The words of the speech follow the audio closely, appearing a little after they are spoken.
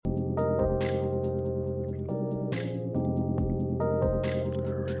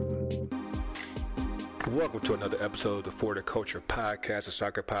welcome to another episode of the For the Culture Podcast, a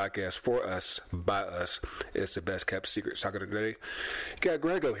soccer podcast for us, by us. It's the best kept secret soccer today. You got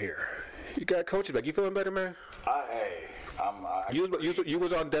Grego here. You got Coach back. You feeling better, man? You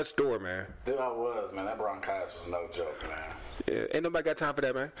was on death's door, man. Dude, I was, man. That bronchitis was no joke, man. Yeah, ain't nobody got time for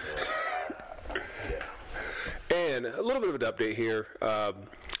that, man. Yeah. And a little bit of an update here.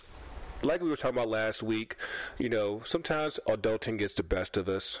 Like we were talking about last week, sometimes adulting gets the best of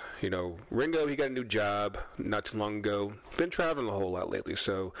us. Ringo, he got a new job not too long ago. Been traveling a whole lot lately,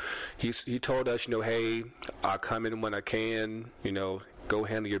 so he told us, hey, I'll come in when I can, go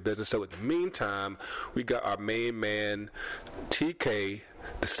handle your business. So in the meantime, we got our main man, TK,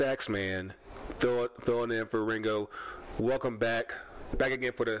 the sax man, filling in for Ringo. Welcome back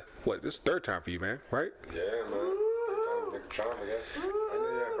again for this third time for you, man, right? Yeah, man. Third time's charm, I guess.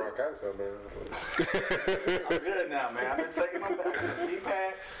 I'm good now, man. I've been taking them back to the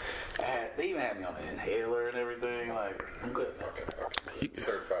CPACs. They even had me on the inhaler and everything. Like, I'm good. Okay.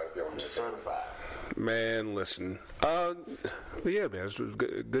 Certified to be on this. Certified. Man, listen. But yeah, man, it's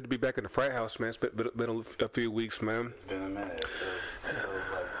good to be back in the frat house, man. It's been a few weeks, man. It's been a minute. It feels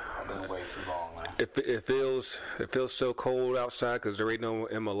like I've been way too long, man. It feels so cold outside because there ain't no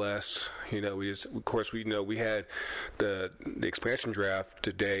MLS. We had the expansion draft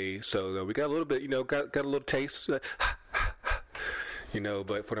today, so we got a little bit, got a little taste. But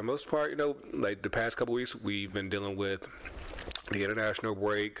for the most part, like the past couple weeks, we've been dealing with the international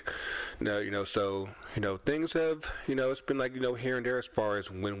break, so things have, it's been like here and there as far as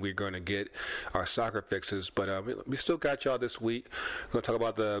when we're going to get our soccer fixes, but we still got y'all this week. We're going to talk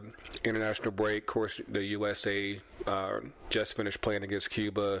about the international break. Of course, the USA just finished playing against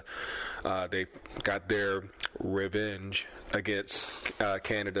Cuba. They got their revenge against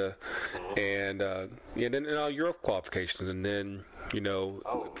Canada, and then Europe qualifications, and then we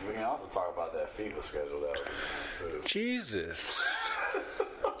can also talk about that FIFA schedule that was too. Jesus.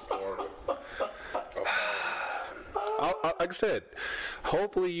 Like I said,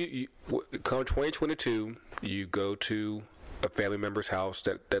 hopefully you come 2022, you go to a family member's house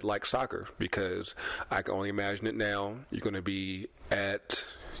that likes soccer, because I can only imagine it now. You're going to be at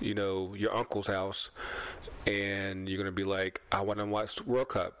your uncle's house, and you're going to be like, I want to watch the World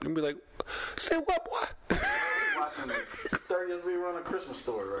Cup. And be like, say what? Watching the 30th rerun of Christmas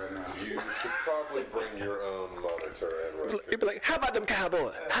Story right now. You should probably bring your own monitor and You'd be like, how about them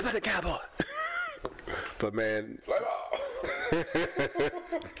Cowboys? How about the Cowboys? But man,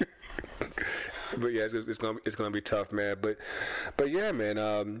 but yeah, it's gonna be tough, man. But yeah,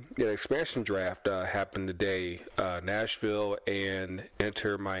 man. Expansion draft happened today. Nashville and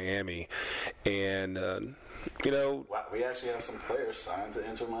Inter Miami, and Wow, we actually have some players signed to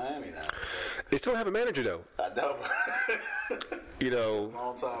Inter Miami now. So. They still have a manager though. I know.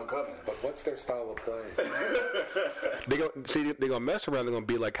 Long time coming. But what's their style of play? They're gonna mess around. They're gonna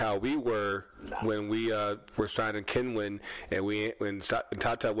be like how we were when we were signing Kenwin, and when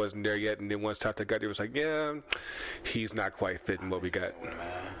Tata wasn't there yet, and then once Tata got there, it was like, yeah, he's not quite fitting what we got. Kenwin,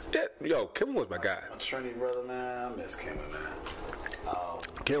 man. Yeah, Kenwin was my guy. My Trinity brother, man. I miss Kenwin, man.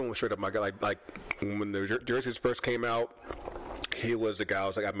 Kenwin was straight up my guy. Like when the jerseys first came out, he was the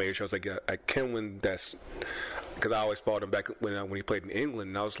guy. I made sure I was like, Kenwin. That's because I always followed him back when he played in England,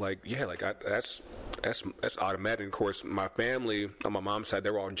 and I was like, yeah, like that's automatic. And of course, my family on my mom's side, they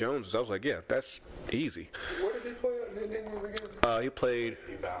were on Jones. I was like, yeah, that's easy. Where did he play in England again? He played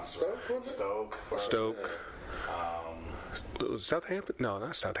Stoke. It was Southampton? No,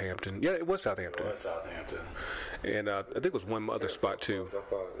 not Southampton. Yeah, it was Southampton. And I think it was one other spot too.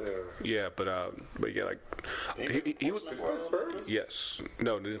 Yeah, but yeah, like he was Spurs. Yes,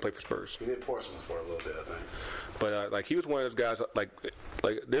 no, he didn't play for Spurs. He did Portsmouth for a little bit, I think. But like he was one of those guys. Like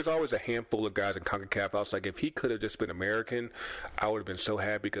there's always a handful of guys in CONCACAF. I was like, if he could have just been American, I would have been so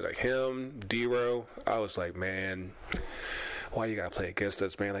happy, because like him, D-Row, I was like, man, why you gotta play against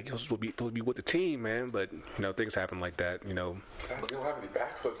us, man? Like, you're supposed to be with the team, man. But things happen like that. We don't have any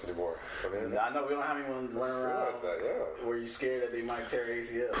backflips anymore. I know we don't have anyone running around. Were you scared that they might tear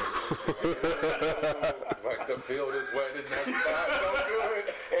ACL? Like the field is wet in that spot. So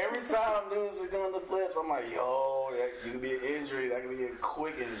good. Every time dudes was doing the flips, I'm like, yo, that could be an injury. That could be a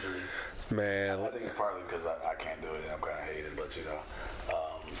quick injury. Man, I think it's partly because I can't do it, and I'm kind of hated, but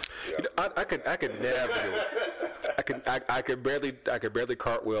I could never do it. I could barely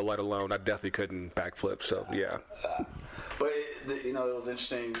cartwheel, let alone I definitely couldn't backflip. So yeah. But it was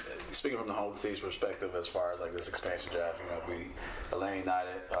interesting. Speaking from the home team's perspective, as far as like this expansion draft, Atlanta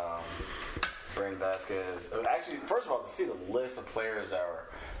United, Brandon Vasquez. Actually, first of all, to see the list of players that were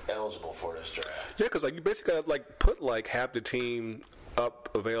eligible for this draft. Yeah, because like you basically got to like put like half the team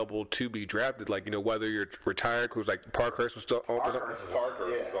available to be drafted. Like, whether you're retired, because like Parkhurst was still Parkhurst is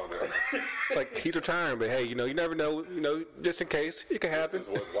on there. like he's retiring, but hey, you never know. Just in case, it could happen. This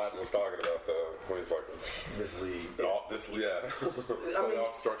is what Zlatan was talking about, though, when he's like, this league.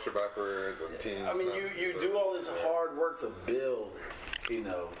 Playoff structure backwards and teams. I mean, you do all this hard work to build,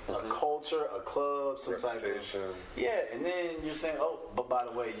 a culture, a club, some type of and then you're saying, oh, but by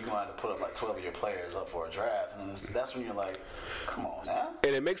the way, you're gonna have to put up like 12 of your players up for a draft, and that's when you're like, come on now.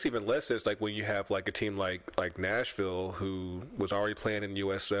 And it makes even less sense, like when you have like a team like Nashville who was already playing in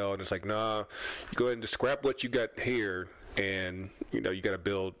USL, and it's like, nah, you go ahead and just scrap what you got here, and you got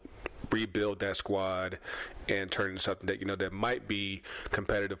to rebuild that squad and turn into something that that might be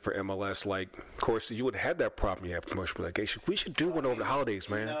competitive for MLS. Like, of course, you would have that problem. You have commercial, like, hey, we should do one over the holidays,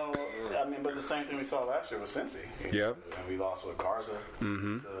 man. But the same thing we saw last year with Cincy. Yeah, and we lost with Garza to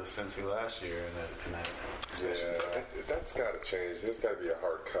Cincy last year in that that's got to change. There's got to be a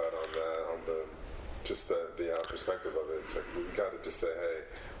hard cut on that, on the perspective of it. It's like we got to just say, hey,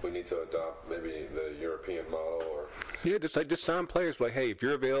 we need to adopt maybe the European model, or just sign players like, hey, if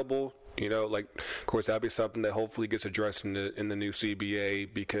you're available. Like, of course, that'll be something that hopefully gets addressed in the new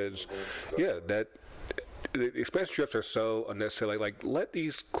CBA, because, that the expansion drafts are so unnecessary. Like, let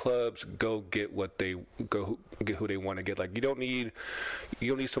these clubs go get who they want to get. Like, you don't need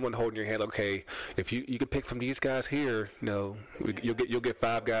someone holding your hand. Like, okay, if you can pick from these guys here, you'll get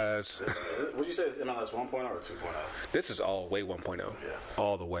 5 guys. Would you say it's MLS 1.0 or 2.0? This is all way 1.0. Yeah,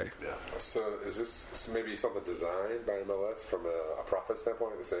 all the way. Yeah. So is this maybe something designed by MLS from a profit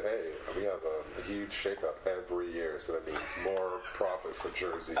standpoint to say, hey, we have a huge shakeup every year, so that means more profit for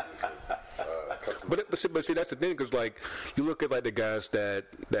jerseys and customers. But see, that's the thing, because like you look at like the guys that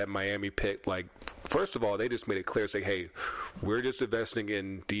Miami picked. Like, first of all, they just made it clear, say, hey, we're just investing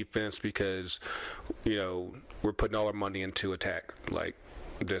in defense because we're putting all our money into attack. Like,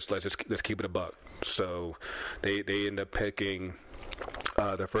 let's keep it a buck. So they end up picking.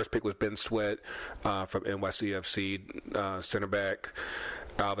 Their first pick was Ben Sweat from NYCFC, center back.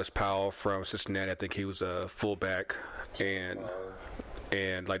 Alvis Powell from Cincinnati. I think he was a fullback, and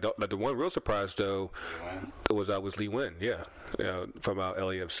like the one real surprise though was Lee Nguyen, from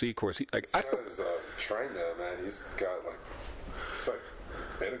LAFC. Of course, his train there, man. He's got it's like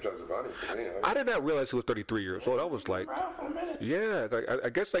Energizer Bunny for me. I did not realize he was 33 years old. I was like, yeah. I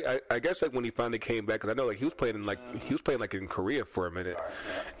guess when he finally came back, because I know like he was playing in Korea for a minute,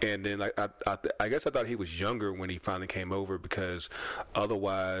 and then like I guess I thought he was younger when he finally came over, because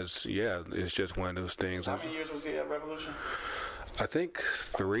otherwise, it's just one of those things. How many years was he at Revolution? I think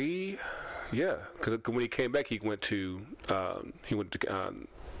 3. Yeah, because when he came back, he went to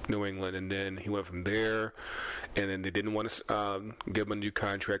New England, and then he went from there, and then they didn't want to give him a new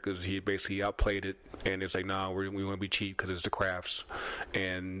contract because he basically outplayed it, and it's like, nah, we want to be cheap because it's the Crafts,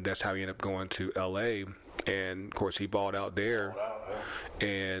 and that's how he ended up going to L.A., and of course he balled out there,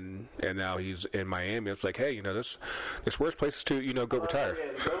 and now he's in Miami. It's like, hey, this worst places to go retire.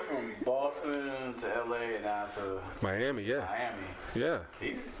 Yeah, go from Boston to L.A. and down to Miami. Yeah,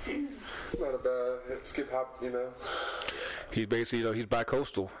 he's it's not a bad skip hop. He's basically he's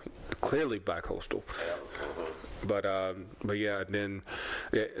bi-coastal, clearly bi-coastal. But yeah, and then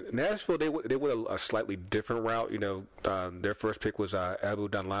Nashville they went a slightly different route. Their first pick was Abu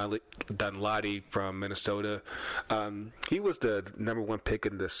Danladi from Minnesota. He was the number 1 pick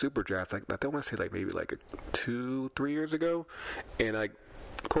in the Super Draft. Like, I want to say like maybe like 2-3 years ago, and like,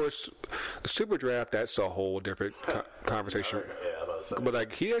 of course, the Super Draft, that's a whole different conversation. But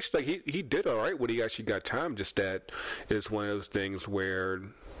like he actually he did all right when he actually got time. Just that is one of those things where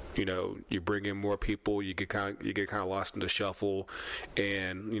you bring in more people, you get kind of lost in the shuffle,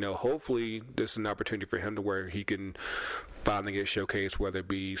 and hopefully this is an opportunity for him to where he can finally get showcased, whether it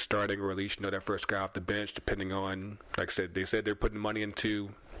be starting or at least that first guy off the bench, depending on, like I said, they said they're putting money into.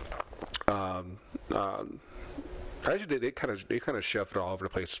 Actually, they kind of shoved it all over the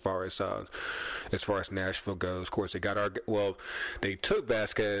place as far as Nashville goes. Of course, they took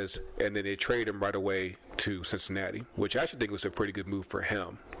Vasquez and then they traded him right away to Cincinnati, which I actually think was a pretty good move for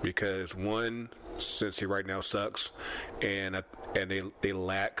him, because one, since he right now sucks, and they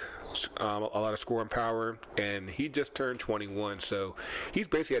lack a lot of scoring power, and he just turned 21, so he's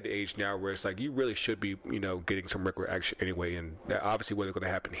basically at the age now where it's like you really should be getting some regular action anyway, and that obviously wasn't going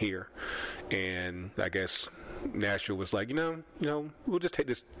to happen here, and I guess Nashville was like, we'll just take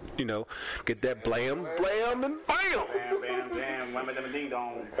this, get that blam, and bam. Bam, bam, bam, wham, ding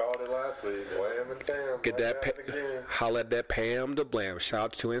dong. You called it last week, wham and bam. Get that, holla at that Pam the blam. Shout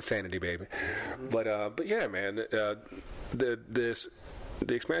out to Insanity, baby. But yeah, man,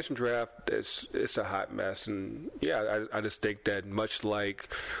 the expansion draft, it's a hot mess, and yeah, I just think that much like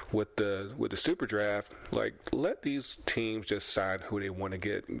with the super draft, like let these teams just sign who they want to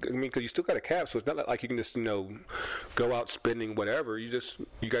get. I mean, because you still got a cap, so it's not like you can just go out spending whatever. You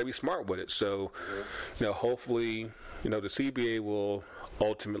got to be smart with it. So hopefully the CBA will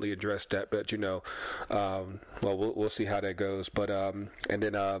ultimately address that, but we'll see how that goes. But and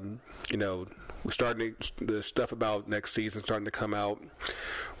then we're starting the stuff about next season starting to come out.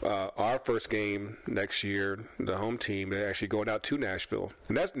 Our first game next year, the home team, they're actually going out to Nashville,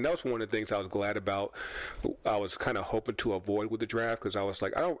 and that was one of the things I was glad about. I was kind of hoping to avoid with the draft because I was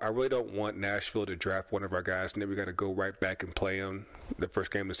like, I really don't want Nashville to draft one of our guys, and then we got to go right back and play them the first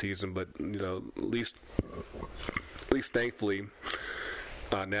game of the season. But at least thankfully.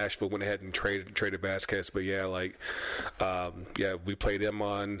 Nashville went ahead and traded Vasquez, but we played them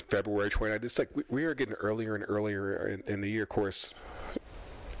on February 29th. It's like we are getting earlier and earlier in the year. Of course,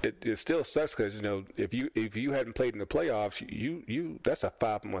 it still sucks because if you hadn't played in the playoffs, you that's a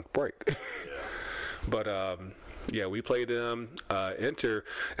 5-month break. Yeah. But we played them. It's the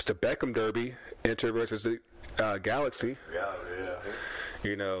Beckham Derby. Inter versus the Galaxy. Galaxy,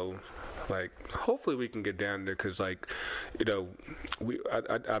 yeah. Hopefully we can get down there because, I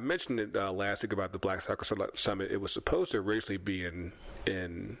mentioned it last week about the Black Soccer Summit. It was supposed to originally be in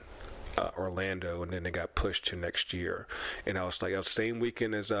Orlando, and then they got pushed to next year. And I was like, it was the same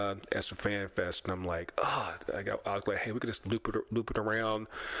weekend as the Fan Fest, and I'm like, I was like, hey, we could just loop it around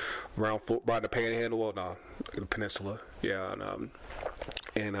the Panhandle, well, no, the Peninsula, yeah,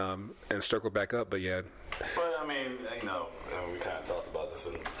 and circle back up. But yeah. But I mean, we kind of talked about this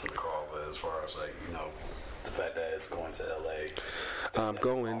in the call, but as far as the fact that it's going to LA, I'm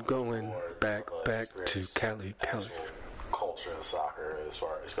going back to Cali. Culture in soccer,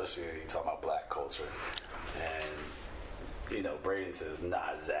 especially you talking about black culture, and Bradenton is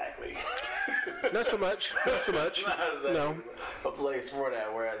not exactly not so much. Not exactly no, a place for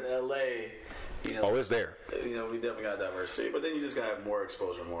that. Whereas LA. It's there. We definitely got diversity, but then you just got to have more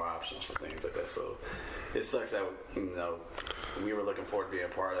exposure, more options for things like that. So it sucks that we were looking forward to being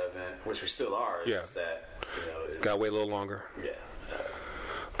part of the event, which we still are. It's just that got to wait a little longer. Yeah.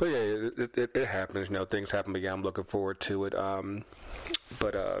 But yeah, it happens. Things happen. But yeah, I'm looking forward to it.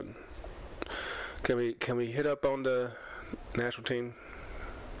 But can we hit up on the national team?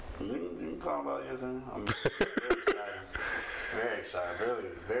 You can talk about it, I'm very excited. Very excited, really,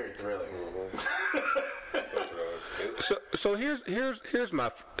 very thrilling. So here's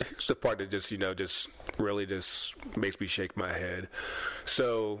the part that just really makes me shake my head.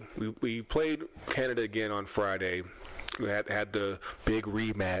 So we played Canada again on Friday. We had the big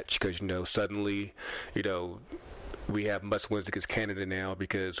rematch because suddenly we have must wins against Canada now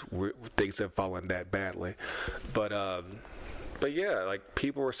because things have fallen that badly, But yeah,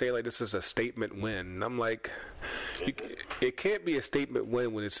 people were saying this is a statement win. And I'm like, it can't be a statement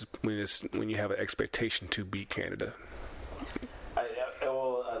win when you have an expectation to beat Canada.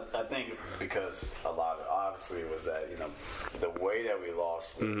 I think because a lot of it obviously was that the way that we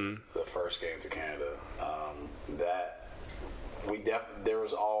lost the first game to Canada, that there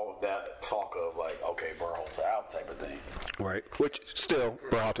was all that talk of okay, Berhalter out type of thing. Right. Which still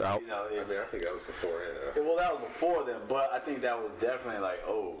Berhalter out. I think that was beforehand. Well, that was before then, but I think that was definitely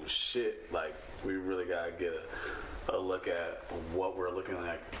oh shit, we really gotta get a look at what we're looking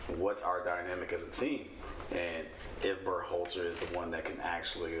at, what's our dynamic as a team, and if Berhalter is the one that can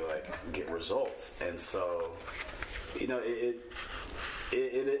actually get results. And so, it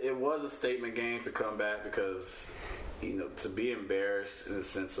was a statement game to come back because. To be embarrassed in the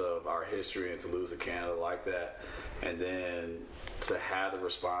sense of our history and to lose to Canada like that, and then to have the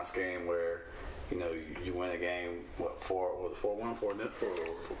response game where, you win a game, 4-1, 4-0?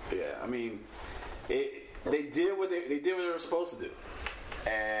 Yeah, I mean, they did what they were supposed to do,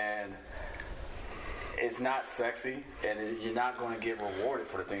 and it's not sexy, and you're not going to get rewarded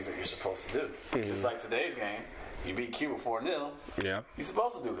for the things that you're supposed to do. Mm-hmm. Just like today's game, you beat Cuba 4-0. Yeah, you're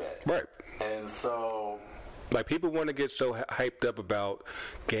supposed to do that, right? And so. People want to get so hyped up about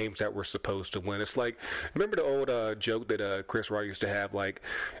games that we're supposed to win. It's remember the old joke that Chris Rock used to have, get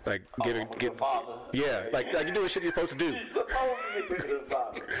father. Yeah, you're doing shit you're supposed to do. You're supposed to be a good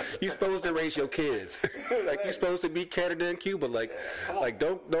father. You're supposed to raise your kids. You're supposed to beat Canada and Cuba.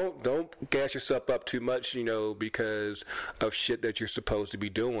 Don't gas yourself up too much, because of shit that you're supposed to be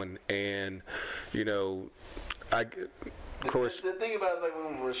doing. And of course. The thing about it is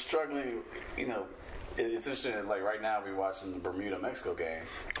when we're struggling, it's interesting. Right now, we're watching the Bermuda-Mexico game,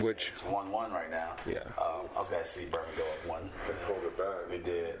 which it's 1-1 right now. Yeah, I was glad to see Bermuda go up 1. They pulled it back. They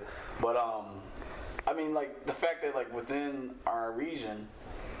did, but I mean, like the fact that like within our region,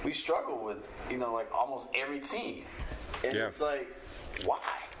 we struggle with like almost every team, and Yeah. it's like why?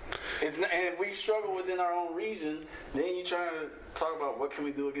 It's not, and if we struggle within our own region, then you try to talk about what can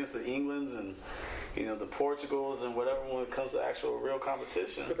we do against the Englands and the Portugals and whatever when it comes to actual real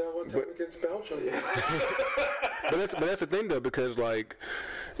competition. But that one time against Belgium. But that's the thing though, because like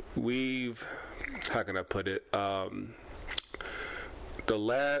how can I put it? Of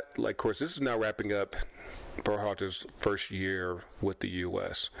course, this is now wrapping up Berhalter's first year with the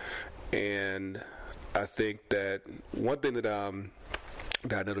U.S. And I think that one thing that I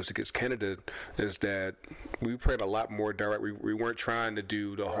noticed against Canada is that we played a lot more direct. We weren't trying to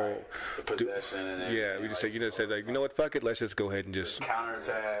do the whole the possession and everything. Yeah, we just said like, you know what, fuck it, let's just go ahead and just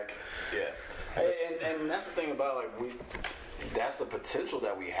counterattack. Yeah, and that's the thing about like that's the potential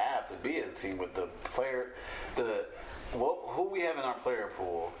that we have to be as a team with the player, who we have in our player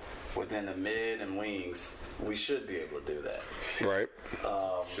pool within the mid and wings. We should be able to do that. right.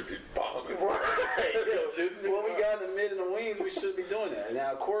 Should be bombing. Right. What we got in the mid and the wings, we should be doing that.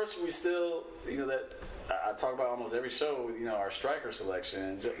 Now, of course, we still, that I talk about almost every show. Our striker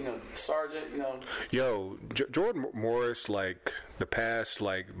selection. Sargent. Yo, Jordan Morris, like the past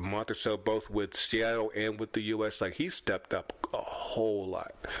like month or so, both with Seattle and with the U.S., like he stepped up a whole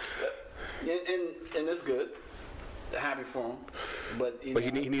lot. And it's good. Happy for him, but he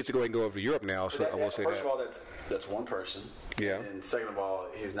needs to go ahead and go over to Europe now. So I won't say that. First of all, that's one person. Yeah. And second of all,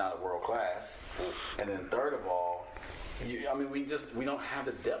 he's not a world class. And then third of all, we don't have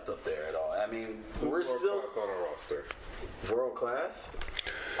the depth up there at all. I mean, we're still class on our roster. World class.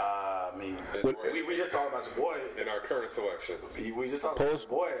 We just talked about your boy In our current selection. We just talked about your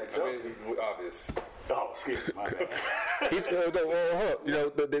boy at Chelsea. Obvious. Oh, excuse me, my bad.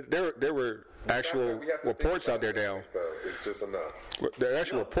 There were actual We have to reports think out there about now. it, though. It's just enough. There are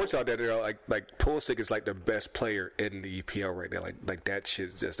actual reports out there that are like Pulisic is like the best player in the EPL right now. Like that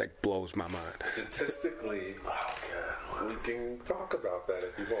shit just like blows my mind. Statistically, we can talk about that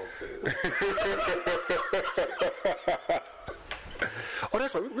if you want to. Oh,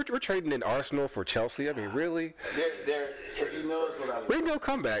 that's right. We're trading in Arsenal for Chelsea. I mean, really? If you notice what I We can go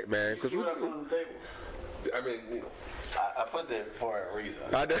come back, man. you see what I put on the table? I mean, I put that for a reason.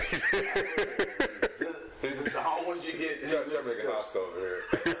 I know. This is the home ones you get. try to make it hostile over here.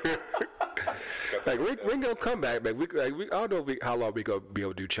 Like we can go come back, man. I don't know how long we go be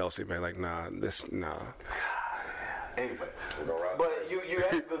able to do Chelsea, man. Like nah. Anyway, We're gonna ride but you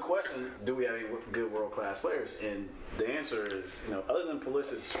asked a good question. Do we have any good world class players? And the answer is, other than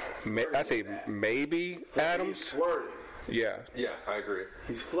Pulisic, I say maybe Adams. He's flirting. Yeah. Yeah, I agree.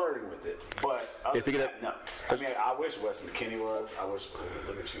 He's flirting with it. But If he than could- that, no. I mean, I wish Wes McKennie was. I wish.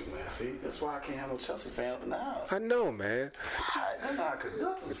 Look at you, man. See, that's why I can't have no Chelsea fan up in the house. I know, man. That's how I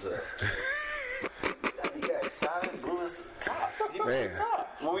conduct myself. He got excited, blew his top. He blew Man. his top.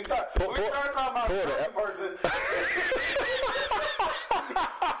 When we start Pull talking about the- a Chelsea person.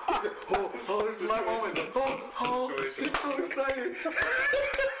 Oh, this is my moment. Oh, he's so excited.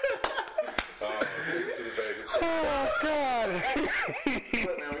 To the Vegas. Oh God. Look,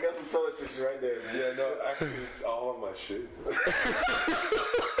 man, we got some toilet tissue right there, man. Yeah, no, actually, it's all on my shoes.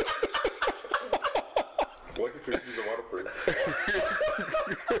 Lucky for you, these are waterproof.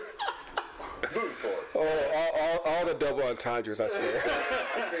 Moving forward. All the double entendres, I swear.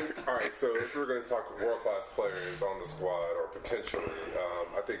 I think, all right, so if we're going to talk world-class players on the squad, or potentially,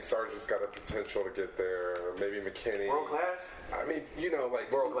 I think Sargent's got a potential to get there. Maybe McKennie. World class? I mean,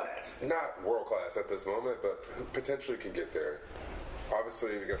 like World class. Not world class at this moment, but who potentially can get there.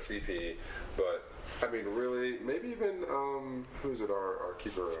 Obviously, we got CP, but I mean, really, maybe even who's it? Our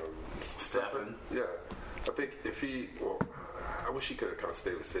keeper, Stefan. Yeah, I think if he, I wish he could have kind of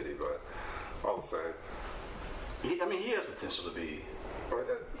stayed with City, but all the same. He has potential to be.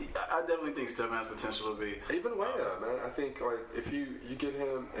 I definitely think Stefan has potential to be. Even Leia, man, I think like if you get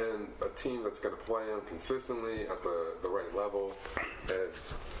him in a team that's going to play him consistently at the right level, and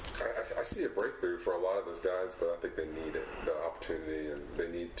I see a breakthrough for a lot of those guys, but I think they need it, the opportunity, and they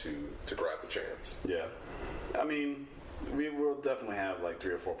need to grab the chance. Yeah. I mean, we will definitely have like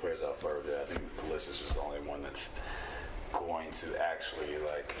 3 or 4 players out further. I think Pulisic is the only one that's going to actually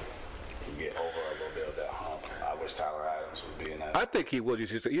like get over a little bit of that hump. I wish Tyler Adams would be in that. I think he will. He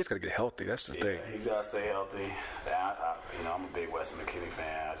just got to get healthy. That's the thing. He's got to stay healthy. I'm a big Weston McKennie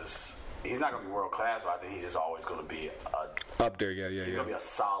fan. He's not going to be world class, but I think he's just always going to be Up there, yeah. He's going to be a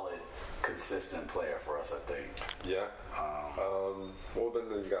solid, consistent player for us, I think. Yeah. Well, then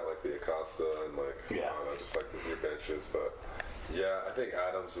you got like the Acosta and like just like your benches, but yeah, I think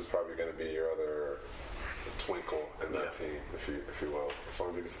Adams is probably going to be your other twinkle in that team, if you will, as long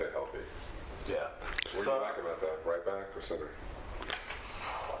as he can stay healthy. Yeah. What do you like about that? Right back or center?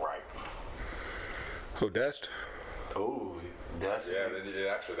 Right. Who, Dest? Oh, that's Yeah, then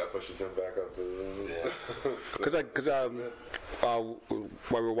actually that pushes him back up to. Yeah. While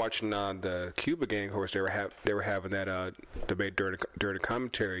we were watching the Cuba game, of course, they were having that debate during the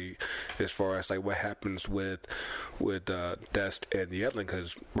commentary as far as like what happens with Dest and Yedlin,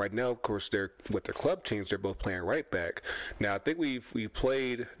 because right now, of course, they're with their club teams, they're both playing right back. Now, I think we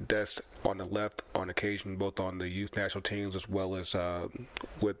played Dest on the left on occasion, both on the youth national teams as well as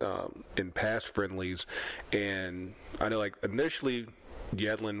with in past friendlies, and I know like initially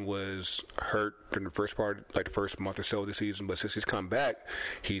Yedlin was hurt during the first part, like the first month or so of the season, but since he's come back,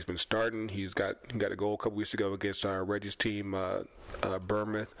 he's been starting. He got a goal a couple weeks ago against Reggie's team,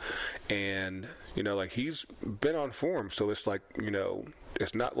 Bournemouth, and you know, like he's been on form. So it's like, you know,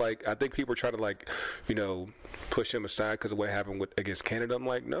 it's not like I think people are trying to like, you know, push him aside because of what happened against Canada. I'm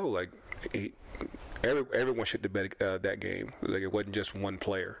like, no, like everyone should have bet that game. Like it wasn't just one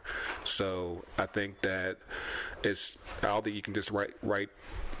player. So I think that I don't think you can just write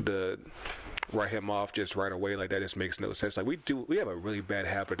him off just right away like that. Just makes no sense. Like we have a really bad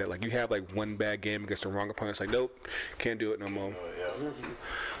habit that like you have like one bad game against the wrong opponent. It's like nope, can't do it no more.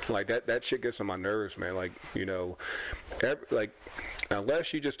 Like that shit gets on my nerves, man. Like, you know, like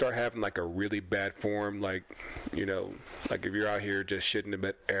unless you just start having like a really bad form, like, you know, like if you're out here just shitting the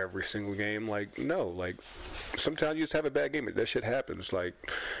bed every single game, like no, like sometimes you just have a bad game. That shit happens. Like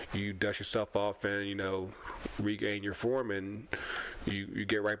you dust yourself off and, you know, regain your form and you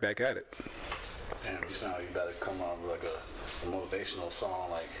get right back at it. Damn, you sound like you gotta come up with like a motivational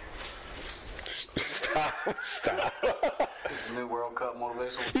song, like Stop. it's a new World Cup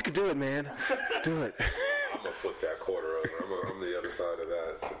motivational song. You can do it, man. Do it. I'm gonna flip that quarter over. I'm the other side of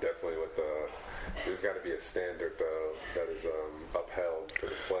that. So definitely with there's got to be a standard though that is upheld for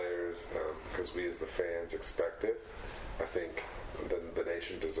the players because we as the fans expect it. I think the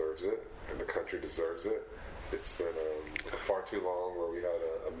nation deserves it and the country deserves it. It's been far too long where we had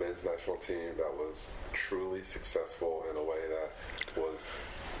a men's national team that was truly successful in a way that was.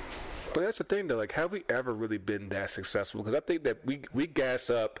 But that's the thing, though. Like, have we ever really been that successful? Because I think that we gas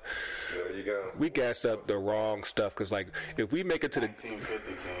up. There you go. We gas up the wrong stuff. Because, like, if we make it to the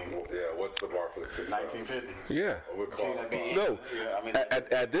 1950 team. Yeah, what's the bar for the success? 1950. Yeah. No. Yeah, I mean,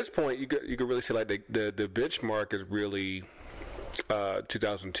 at this point, you could really say like the benchmark is really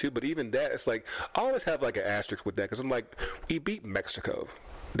 2002. But even that, it's like I always have like an asterisk with that because I'm like, we beat Mexico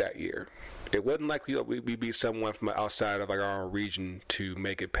that year. It wasn't like we beat someone from outside of like our own region to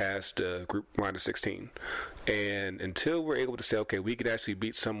make it past the group round of 16. And until we're able to say, okay, we could actually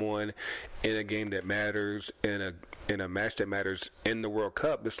beat someone in a game that matters, in a match that matters in the World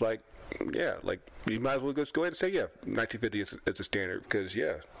Cup, it's like, yeah, like you might as well just go ahead and say, yeah, 1950 is a standard because,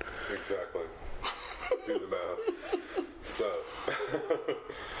 yeah. Exactly. Do the math. So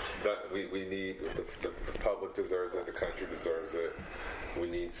that we need the public deserves it, the country deserves it. We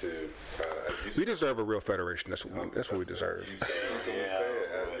need to, as you we deserve a real federation. That's what we deserve. You say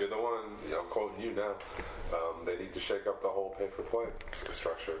it. And you're the one. I'm quoting you now. They need to shake up the whole pay-for-play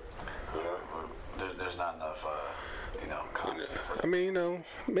structure. You know, there's not enough, content. I mean, you know,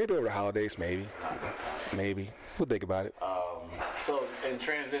 maybe over the holidays, maybe we'll think about it. So, in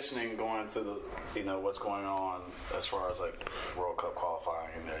transitioning, going to the, what's going on as far as like World Cup qualifying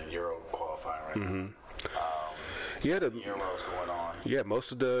and then Euro qualifying right now. Yeah, the Euros going on. Yeah,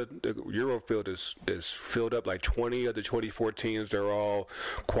 most of the Euro field is filled up. Like 20 of the 24 teams, they're all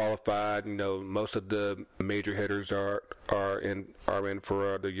qualified. You know, most of the major hitters are in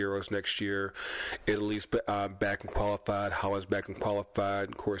for the Euros next year. Italy's back and qualified. Holland's back and qualified.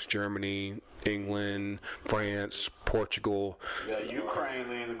 Of course, Germany, England, France, Portugal. Yeah, Ukraine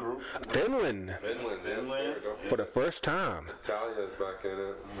leading the group. Finland. For the first time. Italia's back in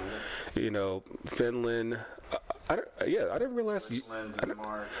it. You know, Finland. I didn't realize. Switzerland,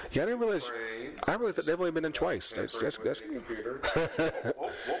 Denmark. I didn't realize. I realized that they've only been in twice. That's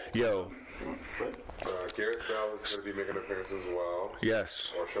Yo. Gareth Bale is going to be making an appearance as well.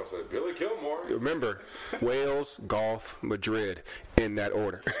 Yes. Or shall I say Billy Gilmore. Remember, Wales, golf, Madrid, in that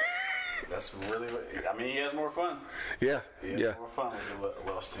order. That's really. I mean, he has more fun. Yeah. He has more fun with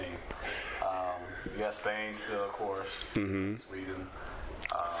the Welsh team. You got Spain still, of course. Mm-hmm. Sweden.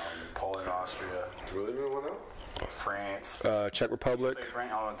 Poland, Austria. Really one out? France. Czech Republic.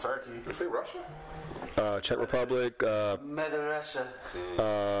 And Turkey. Did you say Russia? Czech Republic. Russia.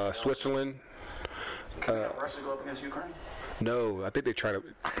 Switzerland. Can Russia go up against Ukraine? No, I think they tried to.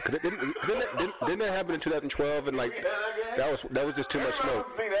 Didn't that happen in 2012? And like that was just too much smoke.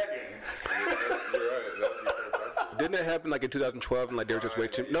 See that game. You're right. That would be fantastic. didn't it happen like in 2012 and like they were just way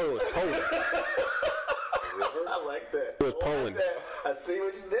too? No, it was Poland. I like that. It was Poland. Like that. I see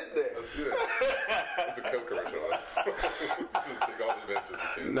what you did there. I see that. It's a Coke commercial. Take all the advantages.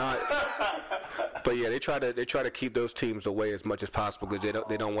 Not, but yeah, they try to keep those teams away as much as possible because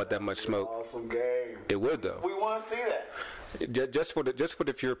they don't want that much smoke. Awesome game. It would though. We want to see that. Just for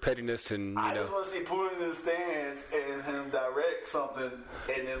the pure pettiness and I just want to see Putin in the stands and him direct something,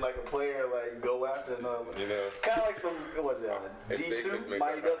 and then like a player like go after another. Kind of like some what's it? D2,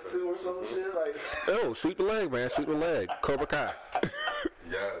 Mighty Ducks 2 or some shit like. Oh, sweep the leg, man! Sweep the leg, Cobra Kai.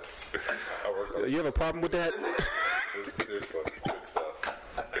 Yes. I worked on You have a problem with that? Seriously, good stuff.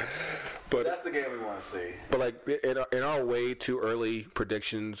 But that's the game we want to see. But like in our way too early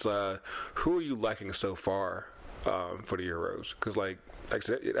predictions, who are you liking so far for the Euros? Because like I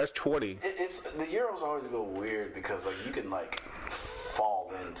said, that's 20. It's the Euros always go weird because like you can like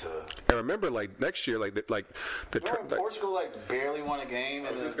fall into. And remember, like next year, Portugal like barely won a game.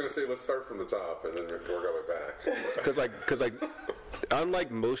 I was just gonna say let's start from the top and then work our way back. Because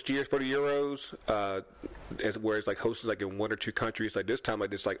unlike most years for the Euros, where it's like hosted like in one or two countries, like this time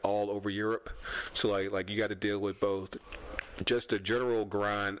like it's like all over Europe. So like you got to deal with both just the general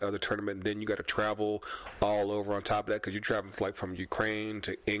grind of the tournament, and then you got to travel all over on top of that because you travel like from Ukraine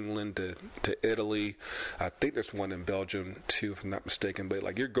to England to Italy. I think there's one in Belgium too, if I'm not mistaken. But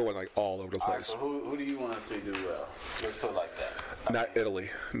like you're going like all over the place. All right, so who do you want to see do well? Let's put it like that. Not Italy.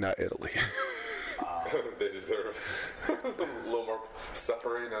 They deserve a little more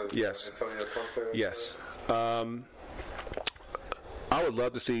suffering as yes. Antonio Conte. Yes. I would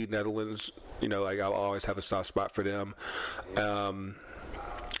love to see Netherlands. Like I'll always have a soft spot for them.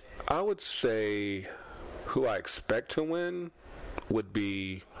 I would say who I expect to win would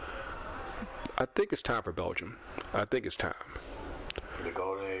be. I think it's time for Belgium. I think it's time. The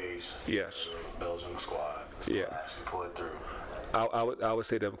golden age. Yes. Belgium squad. Yeah. Actually pull it through. I would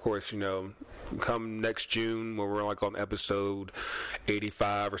say that, of course, come next June when we're like on episode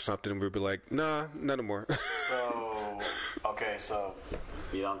 85 or something, we'll be like, nah, none more. So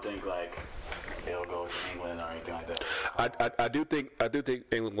you don't think like it'll go to England or anything like that? I do think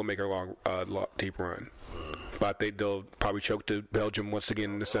England will make a long, deep run, but I think they'll probably choke to Belgium once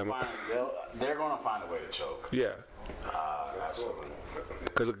again in the semi. They're going to find a way to choke. Yeah. Absolutely.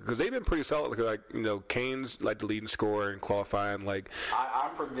 Because they've been pretty solid. Like Kane's like the leading scorer in qualifying. Like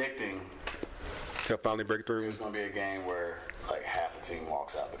I'm predicting he'll finally break through. There's going to be a game where like half the team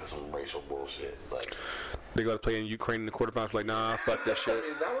walks out because of some racial bullshit. Like they got to play in Ukraine in the quarterfinals. Like nah, fuck that shit. I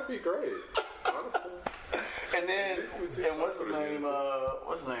mean, that would be great, honestly. And then, what's his name?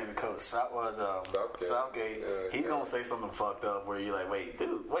 What's his name? The coach Southgate. He's gonna say something fucked up where you're like, wait,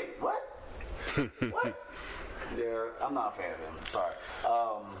 what? What? Yeah, I'm not a fan of him. Sorry.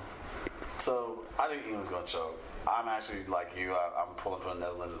 So I think England's gonna choke. I'm actually like you. I'm pulling for the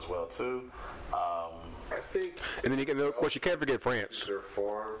Netherlands as well too. I think. And then of course, you can't forget France. Their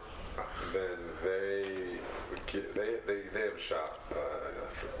form, then they have a shot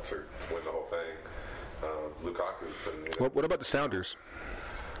to win the whole thing. Lukaku's been. What about the Sounders?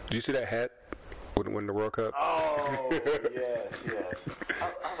 Did you see that hat when win the World Cup? Oh yes.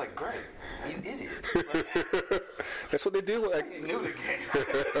 I was like, great, you idiot. That's what they do. Like, you knew the game.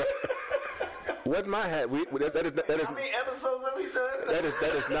 What my hat? That is. How many episodes have we done? That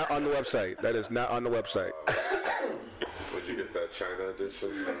is not on the website. That is not on the website. Did you get that China edition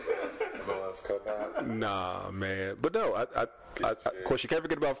of the MLS Cup hat? Nah, man. But no, of course, you can't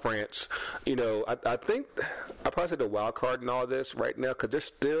forget about France. I think I probably said the wild card in all this right now because they're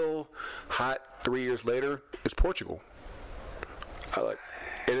still hot 3 years later. It's Portugal.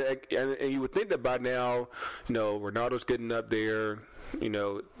 And you would think that by now, Ronaldo's getting up there.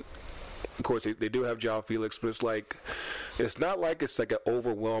 Of course, they do have João Felix, but it's not like it's like an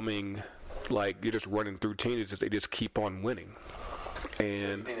overwhelming. Like you're just running through teams, they just keep on winning.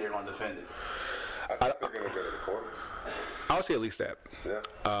 And you think they're going to defend it? I think they're going to go to the quarters. I'll say at least that. Yeah.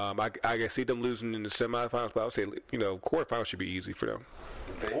 I can see them losing in the semifinals, but I'll say quarterfinals should be easy for them.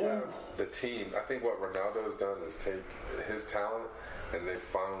 They have the team. I think what Ronaldo's done is take his talent, and they've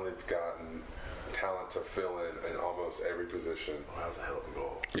finally gotten talent to fill in almost every position. That was a hell of a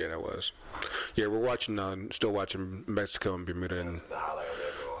goal. Yeah, that was. Yeah, we're still watching Mexico and Bermuda, and the highlight of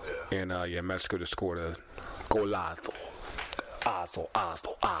that goal. Yeah. And Mexico just scored a golazo. Azo. All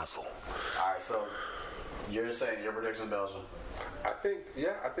right, so you're saying your prediction, Belgium? I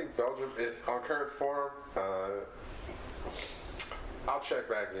think Belgium, if on current form, I'll check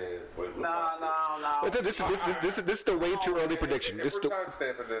back in with. No. This is the way too early prediction. If we're time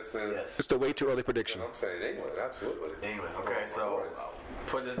stamping this, then it's the way too early prediction. I'm saying England, absolutely. England. Okay, so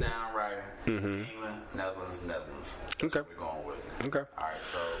put this down right. England, Netherlands. That's Okay. what we're going with. Okay. All right,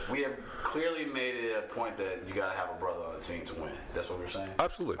 so we have clearly made it a point that you got to have a brother on the team to win. That's what we're saying?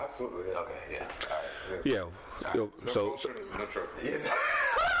 Absolutely. Absolutely. Yeah. Okay, yes. All right. Yeah. No So culture, no trophy. Yes.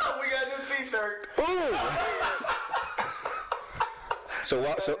 We got a new T-shirt. boom. So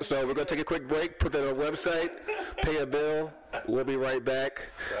we're gonna take a quick break. Put that on the website. Pay a bill. We'll be right back.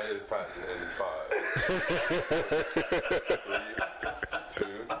 That is patent in 5, 3, 2,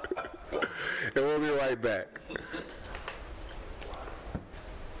 1. And we'll be right back.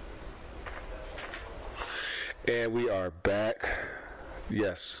 And we are back.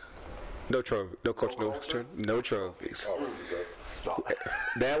 Yes. No trophy. No coach. No trophies. Oh, what's that?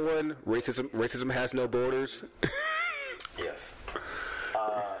 That one. Racism has no borders. Yes.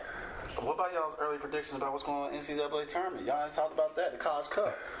 What about y'all's early predictions about what's going on in the NCAA tournament? Y'all ain't talked about that. The College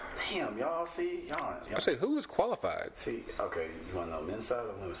Cup. Damn, y'all see? Y'all I say, who is qualified? see, okay, you want to know men's side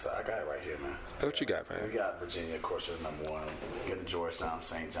or women's side? I got it right here, man. What you got, man? We got Virginia, of course, as number one. We got the Georgetown,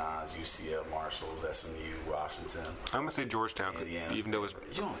 St. John's, UCF, Marshalls, SMU, Washington. I'm gonna say Georgetown, Indiana. even though it's.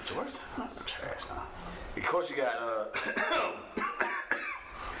 You know Georgetown? I'm trash, huh? Of course, you got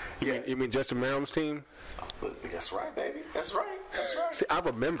You mean Justin Merrim's team? That's right, baby. That's right. That's right. See, I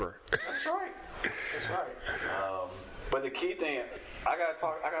remember. That's right. That's right. But the key thing I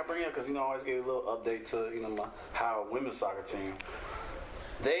gotta bring up, because I always give a little update to how women's soccer team.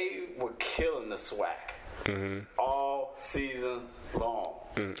 They were killing the SWAC all season long.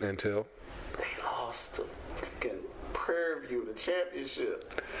 Until They lost to freaking Prairie View, the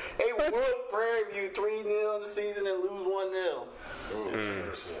championship. They won Prairie View 3-0 in the season and lose 1-0.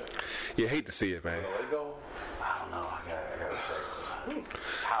 you hate to see it, man. I don't know. I gotta say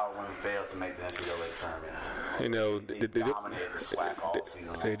how women failed to make the NCAA tournament. They dominated the SWAC all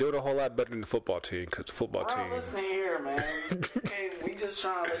season long. They do it a whole lot better than the football team, because the football Bro, team. listen here, man. Okay, we just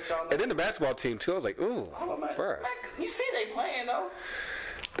trying to let y'all know. And then the basketball team too. I was like, ooh, Hold on, man. bruh. You see they playing though.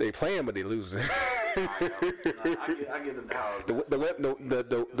 They playing, but they losing. I get the power.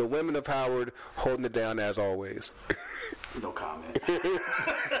 The women of Howard holding it down as always. No comment. No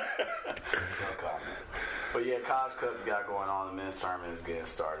comment. But yeah, College Cup you got going on. The men's tournament is getting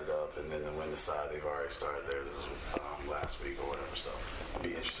started up, and then the women's side they've already started theirs last week or whatever. So it'll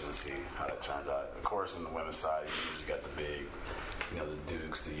be interesting to see how that turns out. Of course, in the women's side, you usually got the big, the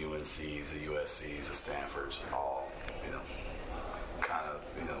Dukes, the UNCs, the USCs, the Stanfords, all kind of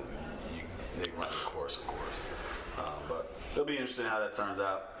they run the course, of course. But it'll be interesting how that turns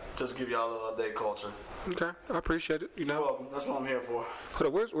out. Just to give y'all a little update, culture. Okay, I appreciate it. You're welcome. That's what I'm here for. Hold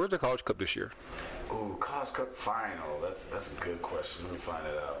on, where's the College Cup this year? Ooh, College Cup final. That's a good question. Let me find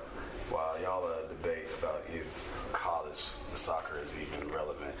it out. While y'all debate about if college soccer is even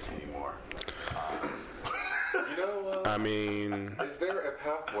relevant anymore. I mean, is there a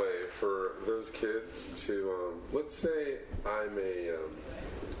pathway for those kids to, let's say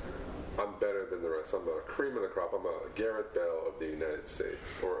I'm better than the rest. I'm a cream of the crop. I'm a Gareth Bale of the United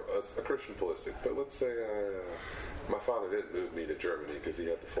States, or a Christian Pulisic. But let's say my father didn't move me to Germany because he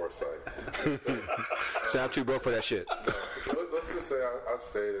had the foresight. So I'm too broke for that shit. Let's just say I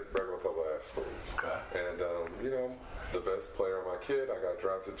stayed at regular public schools. Okay. And, the best player on my kid, I got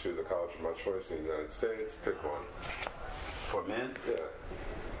drafted to the college of my choice in the United States. Pick one. For men? Yeah.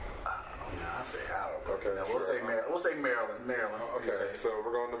 I say Howard. Okay, We'll say Maryland. We'll say Maryland. Okay, so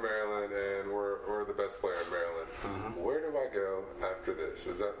we're going to Maryland, and we're the best player in Maryland. Mm-hmm. Where do I go after this?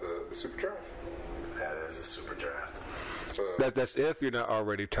 Is that the super draft? That is a super draft. So that's if you're not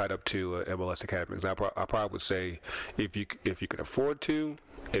already tied up to MLS academies. I probably would say if you can afford to.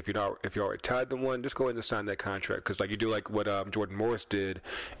 If you're already tied to one, just go ahead and sign that contract. Because you do like what Jordan Morris did.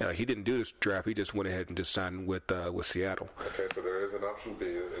 He didn't do this draft. He just went ahead and just signed with Seattle. Okay, so there is an option B.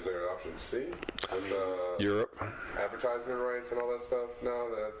 Is there an option C? With Europe. Advertisement rights and all that stuff now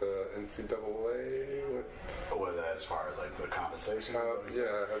that the NCAA... What as far as the compensation?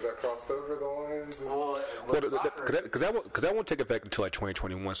 Has that crossed over the lines? Because that won't take effect until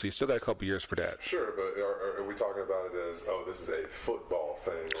 2021, so you still got a couple years for that. Sure, but are we talking about it as, this is a football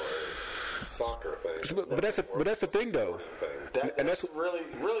thing or a soccer thing? But that's the thing, though. That's really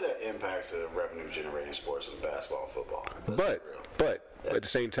that impacts the revenue generating sports of basketball and football. But at the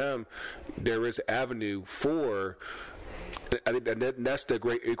same time, there is avenue for. I think that's the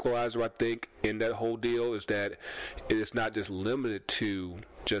great equalizer. I think in that whole deal is that it's not just limited to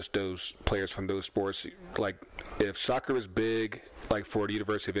just those players from those sports. Like if soccer is big, like for the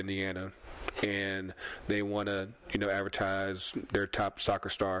University of Indiana, and they want to, advertise their top soccer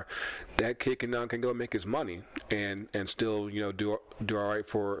star, that kid can go make his money and still, do all right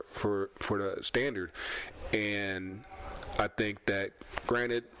for the standard. And I think that,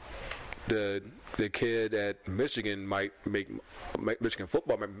 granted, the kid at Michigan might make Michigan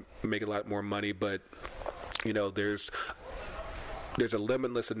football might make a lot more money, but there's a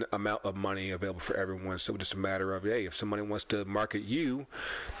limitless amount of money available for everyone. So it's just a matter of, hey, if somebody wants to market you,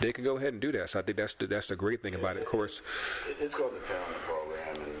 they can go ahead and do that. So I think that's the great thing about it. Of course, it's going to depend on the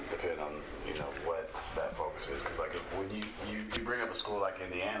program and depend on what that focus is. Because like when you bring up a school like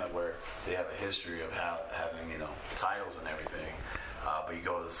Indiana where they have a history of having titles and everything. But you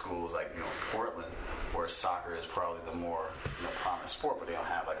go to schools like Portland, where soccer is probably the more prominent sport, but they don't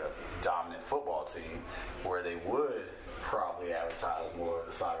have like a dominant football team, where they would probably advertise more of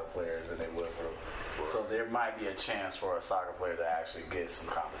the soccer players than they would for them. So there might be a chance for a soccer player to actually get some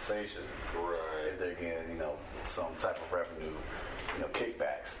compensation, if they're getting some type of revenue,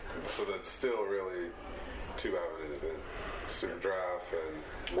 kickbacks. So that's still really two avenues then. Student draft and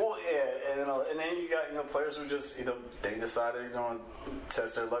and then you got players who just they decided they're going to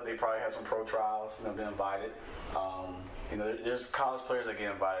test their luck. They probably had some pro trials, been invited. There's college players that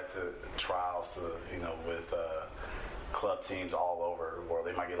get invited to trials with club teams all over the world.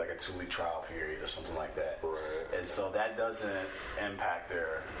 They might get like a 2-week trial period or something like that. Right. And so that doesn't impact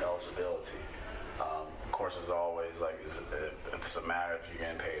their eligibility. Of course, as always, like if it's a matter if you're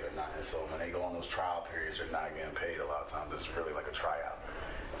getting paid or not. And so when they go on those trial periods, they're not getting paid a lot of times. It's really like a tryout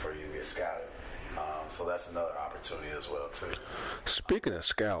for you to get scouted. So that's another opportunity as well too. Speaking of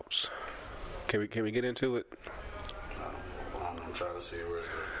scouts, can we get into it? I'm trying to see where's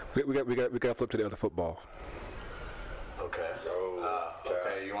we got to flip to the other football. Okay. Okay.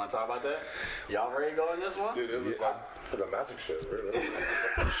 Okay, you want to talk about that? Y'all ready to go on this one? Dude, it was like it was a magic show, really.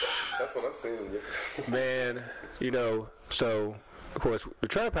 That's what I've seen. Man, so of course the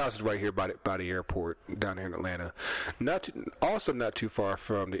Trap House is right here by the airport down here in Atlanta. Not too far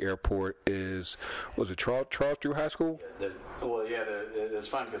from the airport was it Charles Drew High School? It's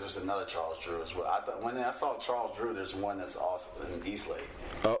funny because there's another Charles Drew as well. I thought when I saw Charles Drew, there's one that's also in Eastlake.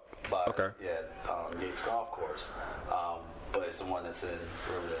 Oh, okay. Yates Golf Course. But it's the one that's in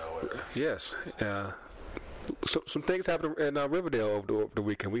Riverdale or whatever. Yes. So some things happened in Riverdale over the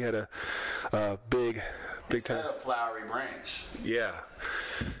weekend. We had a big time. Instead of Flowery Branch. Yeah.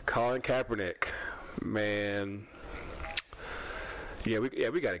 Colin Kaepernick, man. Yeah,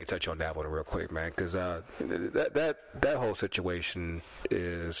 we got to touch on that one real quick, man, because that whole situation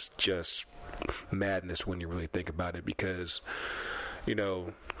is just madness when you really think about it. Because,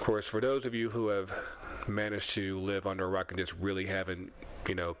 of course, for those of you who have managed to live under a rock and just really haven't,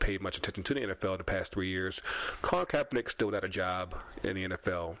 paid much attention to the NFL the past 3 years, Colin Kaepernick still got a job in the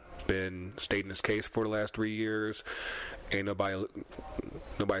NFL. Been stating his case for the last 3 years. Ain't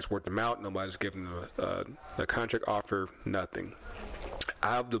nobody's worked him out. Nobody's given him a contract offer. Nothing.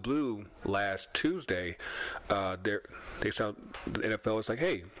 Out of the blue, last Tuesday, the NFL was like,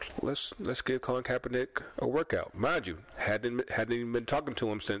 "Hey, let's give Colin Kaepernick a workout." Mind you, hadn't even been talking to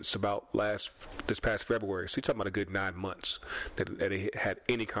him since about this past February. So you're talking about a good 9 months that he had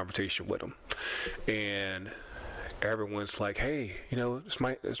any conversation with him, and everyone's like, "Hey,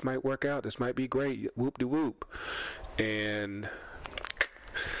 this might work out. This might be great. Whoop de whoop," and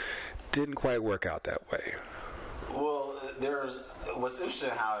didn't quite work out that way. Well, what's interesting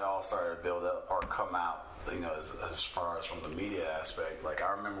how it all started to build up or come out, as far as from the media aspect. Like,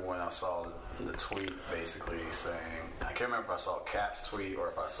 I remember when I saw the tweet basically saying, I can't remember if I saw Cap's tweet or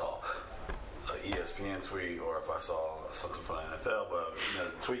if I saw an ESPN tweet or if I saw something from the NFL, but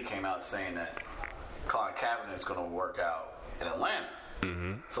the tweet came out saying that Colin Kaepernick is going to work out in Atlanta.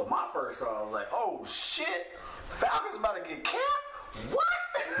 Mm-hmm. So my first thought was like, oh shit, Falcons about to get Cap? What?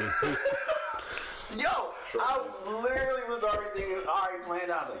 Yo, I literally was already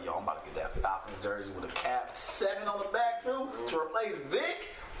planning. I was like, yo, I'm about to get that Falcons jersey with a Cap 7 on the back too to replace Vic.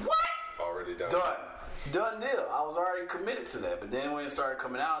 What? Already done. Done deal. I was already committed to that. But then when it started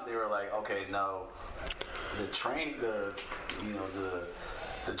coming out, they were like, okay, no, the training is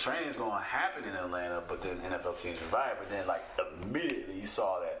going to happen in Atlanta, but then NFL teams invite. But then, like, immediately you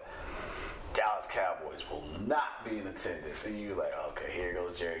saw that Dallas Cowboys will not be in attendance, and you're like, okay, here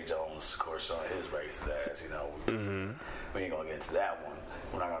goes Jerry Jones, of course, showing his racist ass. We ain't gonna get into that one.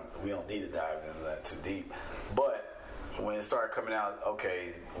 We don't need to dive into that too deep. But when it started coming out,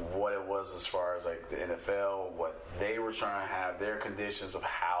 okay, what it was as far as like the NFL, what they were trying to have, their conditions of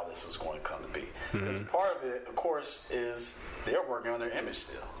how this was going to come to be. Because part of it, of course, is they're working on their image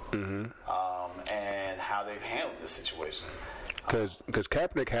still, and how they've handled this situation. Because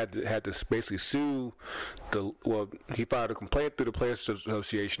Kaepernick had to basically sue he filed a complaint through the Players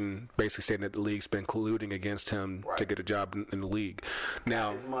Association, basically saying that the league's been colluding against him to get a job in the league.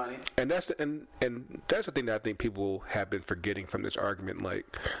 Now, his money. And that's the thing that I think people have been forgetting from this argument. Like,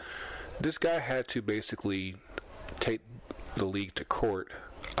 this guy had to basically take the league to court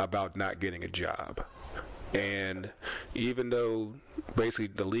about not getting a job. And even though basically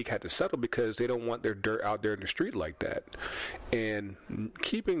the league had to settle because they don't want their dirt out there in the street like that. And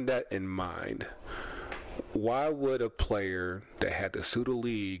keeping that in mind, why would a player that had to sue the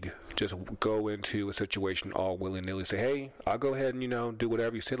league just go into a situation all willy-nilly, say, hey, I'll go ahead and, do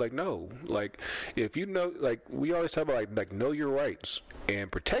whatever you say? Like, no. Like, if you know, like, we always talk about, like know your rights and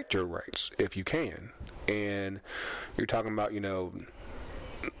protect your rights if you can. And you're talking about,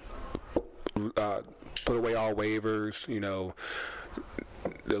 put away all waivers, you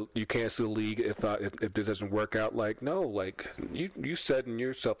can't sue the league if this doesn't work out. Like, no, like you setting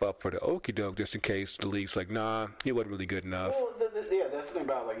yourself up for the okie doke just in case the league's like, nah, he wasn't really good enough. Well, that's the thing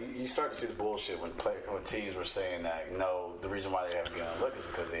about, like, you start to see the bullshit when teams were saying that, no, the reason why they haven't been on the look is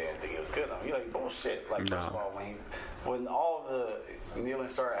because they didn't think it was good enough. You're like, bullshit. Like, first of all, when all the kneeling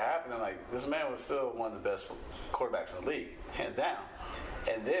started happening, like, this man was still one of the best quarterbacks in the league, hands down.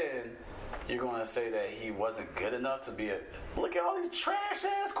 And then you're going to say that he wasn't good enough to be look at all these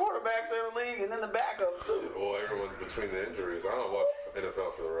trash-ass quarterbacks in the league, and then the backups, too. Well, everyone's between the injuries. I don't watch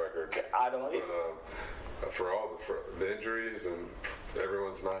NFL for the record. I don't either. But for the injuries, and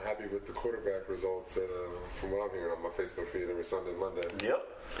everyone's not happy with the quarterback results from what I'm hearing on my Facebook feed every Sunday and Monday. Yep.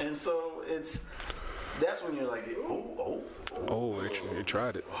 And so that's when you're like, you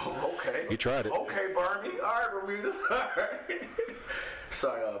tried it. Okay. You tried it. Okay, Barney. All right, Bermuda. All right.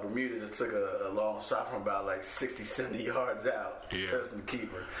 Sorry, Bermuda just took a long shot from about like 60, 70 yards out, testing the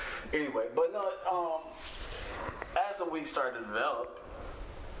keeper. Anyway, but no, as the week started to develop,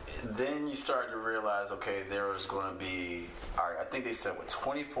 then you started to realize, okay, there was going to be, all right, I think they said,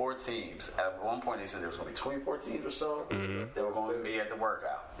 24 teams. At one point, they said there was going to be 24 teams or so. Mm-hmm. They were going to be at the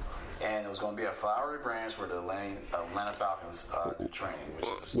workout. And it was going to be a Flowery Branch where the Atlanta Falcons do training,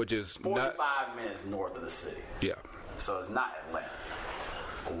 which is 45 minutes north of the city. Yeah. So it's not Atlanta.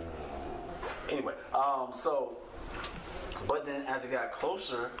 Ooh. Anyway, but then as it got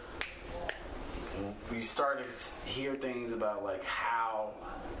closer, we started to hear things about, like, how,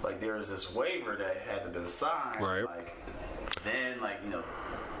 like, there was this waiver that had to be signed. Right. Like, then, like,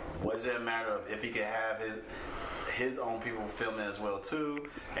 was it a matter of if he could have his own people filming as well too,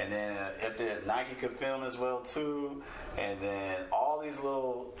 and then if Nike could film as well too, and then all these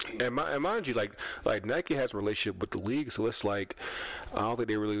little. And mind you, like Nike has a relationship with the league, so it's like I don't think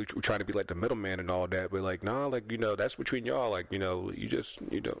they really were trying to be like the middleman and all that, but like that's between y'all. Like you just.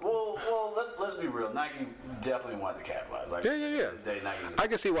 Well, let's be real. Nike definitely wanted to capitalize. Like, yeah. I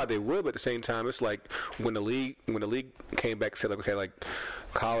can see why they would, but at the same time, it's like when the league came back and said, like, okay, like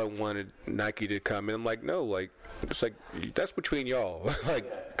Colin wanted Nike to come in. I'm like, no, like it's like that's between y'all.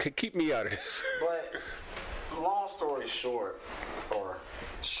 Like, keep me out of this. But long story short, or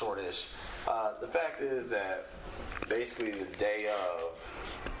shortish, the fact is that basically the day of,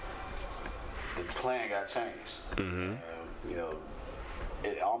 the plan got changed. Mm-hmm. And,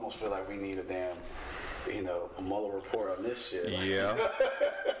 it almost feel like we need a damn, a Mueller report on this shit. Yeah.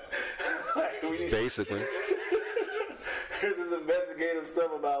 Basically. There's this investigative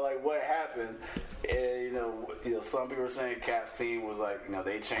stuff about, like, what happened. And, some people are saying Cap's team was like,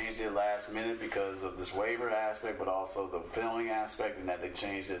 they changed it last minute because of this waiver aspect, but also the filming aspect, and that they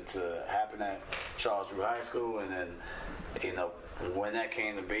changed it to happen at Charles Drew High School. And then, when that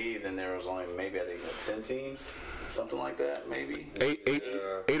came to be, then there was only maybe, I think, 10 teams. Something like that, maybe. Eight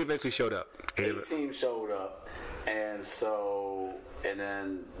eventually showed up. Eight teams showed up, and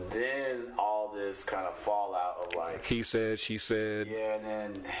then all this kind of fallout of, like, he said, she said. Yeah, and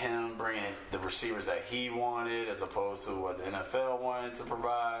then him bringing the receivers that he wanted as opposed to what the NFL wanted to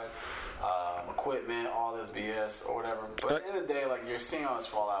provide, equipment, all this BS or whatever. But at the end of the day, like, you're seeing all this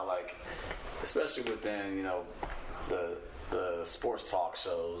fallout, like, especially within the sports talk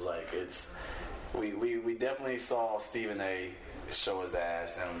shows, like it's. We definitely saw Stephen A. show his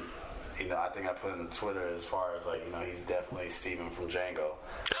ass, and I think I put in Twitter as far as, like, he's definitely Stephen from Django,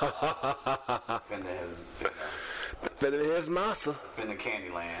 defending his massa, defending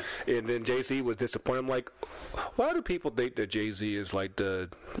Candyland. And then Jay-Z was disappointed. I'm like, why do people think that Jay-Z is like the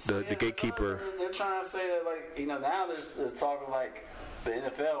gatekeeper? They're trying to say that, like, now there's talk of, like, the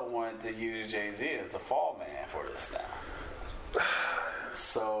NFL wanted to use Jay-Z as the fall man for this now.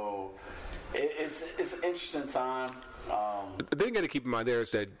 So. It's an interesting time. The thing you got to keep in mind there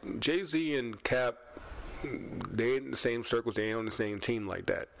is that Jay-Z and Cap they in the same circles, they ain't on the same team like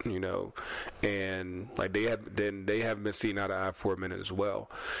that, and like they haven't been seen eye to eye for a minute as well,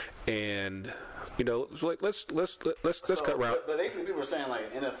 and so like let's cut around. But basically, people are saying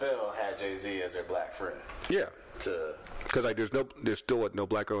like NFL had Jay-Z as their black friend. Yeah. Because like there's still no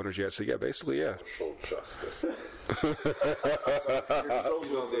black owners yet, so yeah, basically yeah. Social justice. He's on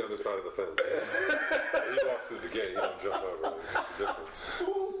the other side of the fence. He walks through the gate. He don't jump over. There's a difference.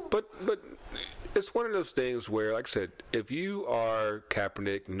 But it's one of those things where, like I said, if you are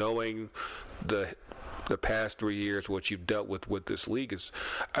Kaepernick, knowing the past 3 years, what you've dealt with this league is,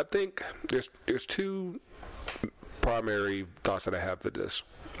 I think there's two primary thoughts that I have for this.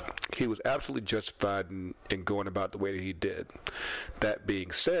 He was absolutely justified in going about the way that he did. That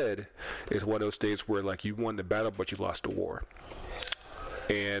being said, it's one of those things where like you won the battle but you lost the war.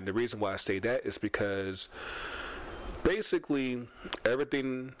 And the reason why I say that is because basically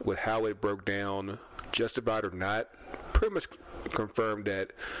everything with how it broke down, justified or not, pretty much confirmed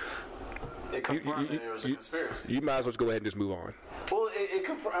that it confirmed that there was a conspiracy. You might as well go ahead and just move on. Well, it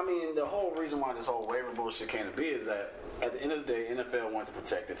confirmed. I mean, the whole reason why this whole waiver bullshit came to be is that at the end of the day, NFL wanted to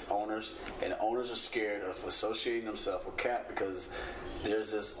protect its owners, and owners are scared of associating themselves with Cap because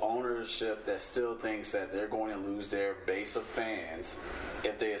there's this ownership that still thinks that they're going to lose their base of fans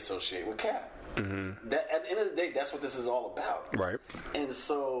if they associate with Cap. Mm-hmm. That at the end of the day, that's what this is all about. Right. And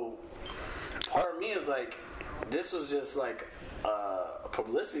so, part of me is like, this was just like a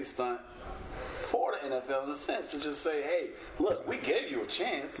publicity stunt for the NFL in a sense to just say, hey, look, we gave you a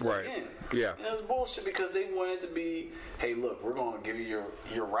chance. Right. Again. Yeah. And it was bullshit because they wanted to be, hey, look, we're going to give you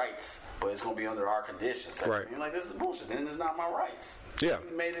your rights, but it's going to be under our conditions. Right. And like, this is bullshit. Then it's not my rights. Yeah.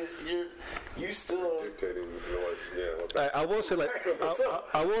 You made it. You still dictating. I will say like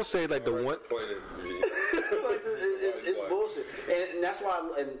I will say like the one. It's bullshit, and that's why.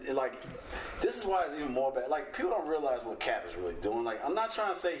 And like, this is why it's even more bad. Like, people don't realize what Cap is really doing. Like, I'm not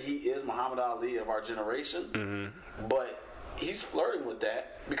trying to say he is Muhammad Ali of our generation, but he's flirting with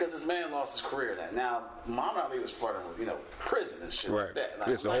that because this man lost his career. Now, Muhammad Ali was flirting with prison and shit like that. Like,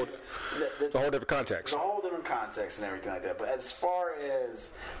 it's a whole different context. It's a whole different context and everything like that. But as far as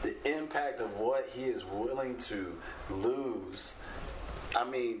the impact of what he is willing to lose, I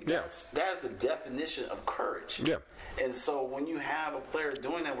mean, that's the definition of courage. Yeah. And so when you have a player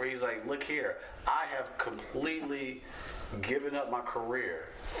doing that where he's like, look here, I have completely given up my career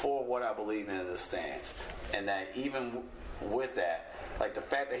for what I believe in this stance. And that even with that, like the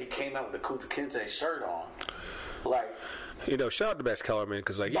fact that he came out with the Kuta Kinte shirt on, like... shout out to Max Kellerman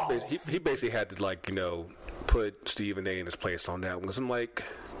because like he basically had to like, put Stephen A in his place on that one. Because I'm like,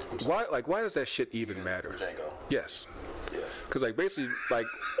 why does that shit even matter? Django. Yes. Yes. Because like basically like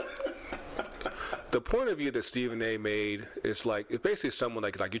the point of view that Stephen A made is like it's basically someone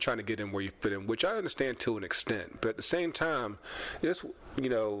like you're trying to get in where you fit in, which I understand to an extent. But at the same time, it's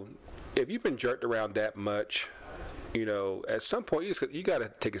if you've been jerked around that much, at some point you got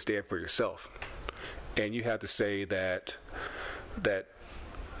to take a stand for yourself, and you have to say that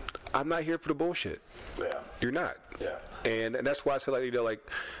I'm not here for the bullshit. Yeah. You're not. Yeah. And that's why I said like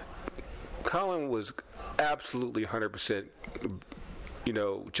Colin was absolutely 100%,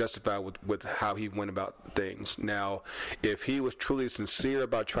 justified with how he went about things. Now, if he was truly sincere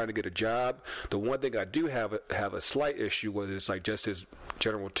about trying to get a job, the one thing I do have a slight issue with is like just his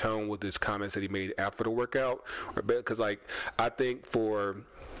general tone with his comments that he made after the workout. Because like I think for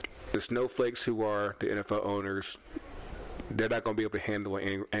the snowflakes who are the NFL owners, they're not going to be able to handle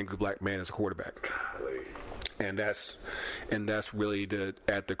an angry black man as a quarterback. Golly. And that's really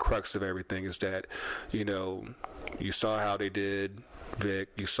at the crux of everything is that, you saw how they did Vic,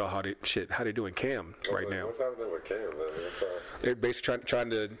 you saw how they doing Cam right now. What's happening with Cam then? They're basically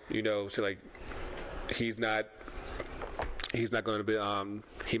trying to, say like he's not going to be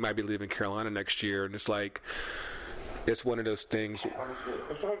he might be leaving Carolina next year, and it's like it's one of those things.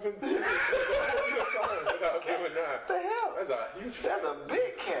 That's what I've been saying. The hell? That's a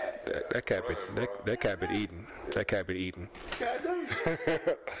big cat. That cat been eating. That cat been eating. God damn.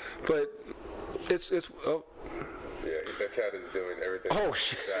 But it's yeah, that cat is doing everything. Oh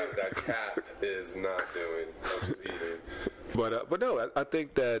shit! That cat is not doing. Just eating. But no, I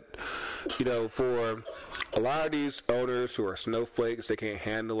think that for a lot of these owners who are snowflakes, they can't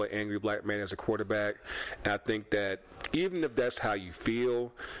handle an angry black man as a quarterback. And I think that even if that's how you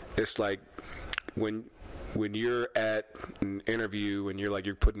feel, it's like when you're at an interview and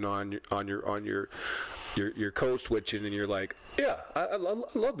you're putting on your code switching and you're like, yeah, I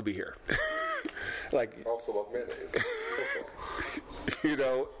love to be here. Like also love mayonnaise.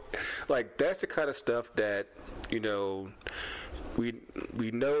 like that's the kind of stuff that we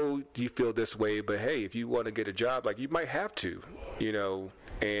know you feel this way, but hey, if you want to get a job, like you might have to,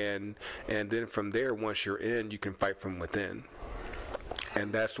 and then from there, once you're in, you can fight from within,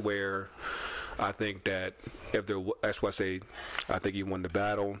 and that's where I think that that's why I say I think he won the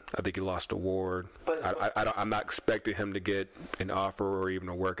battle. I think he lost the war. I'm not expecting him to get an offer or even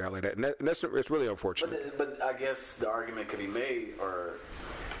a workout like that, and it's really unfortunate. But I guess the argument could be made, or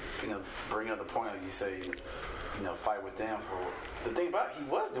bring up the point of you say, fight with them for the thing about it, he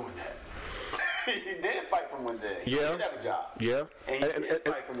was doing that. He did fight from within. He did have a job. Yeah, and he did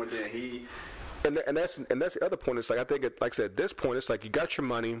fight from within. And that's the other point. It's like I think, like I said, at this point, it's like you got your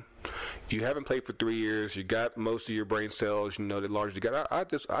money, you haven't played for 3 years, you got most of your brain cells, the large you got.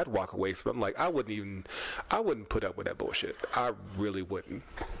 I'd walk away from it. I'm like, I wouldn't put up with that bullshit. I really wouldn't.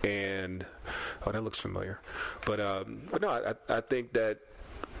 And that looks familiar, but no, I think that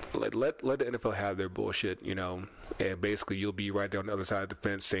let the NFL have their bullshit, and basically you'll be right there on the other side of the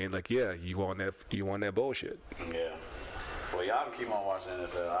fence saying like, yeah, you want that bullshit. Yeah. Well, y'all can keep on watching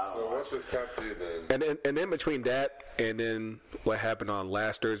NFL. So what's this Cap do then? And then between that and then what happened on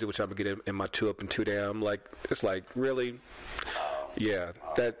last Thursday, which I'm gonna get in my 2 up and 2 down, it's like really, yeah,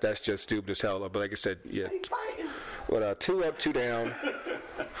 that's just stupid as hell. But like I said, yeah, 2 up, 2 down.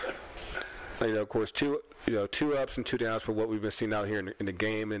 Of course, 2 ups and 2 downs for what we've been seeing out here in the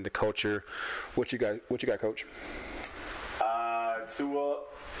game and the culture. What you got, Coach? 2 up.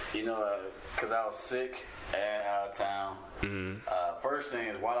 Because I was sick and out of town. Mm-hmm. First thing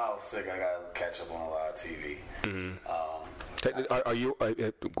is, while I was sick, I got to catch up on a lot of TV. Mm-hmm. Are you?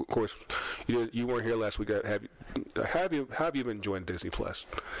 Of course, you weren't here last week. Have you been enjoying Disney Plus?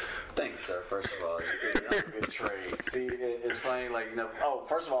 Thanks, sir. First of all, that's a good trade. See, it's funny.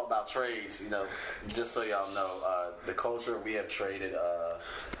 First of all, about trades. Just so y'all know, the culture, we have traded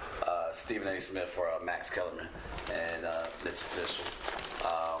Stephen A. Smith for Max Kellerman, and it's official.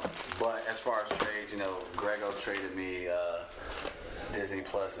 But as far as trades, Grego traded me Disney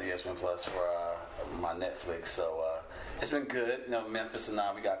Plus and ESPN Plus for my Netflix. So it's been good. Memphis and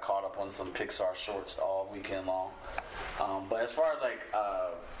I, we got caught up on some Pixar shorts all weekend long. But as far as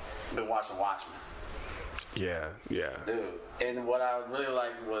been watching Watchmen. Yeah. Dude, and what I really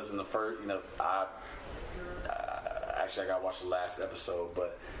liked was in the first, actually I got to watch the last episode,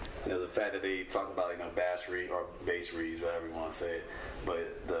 but the fact that they talk about Bass Reeves or Bass Reeves, whatever you want to say it,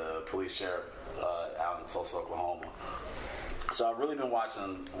 but the police sheriff out in Tulsa, Oklahoma. So I've really been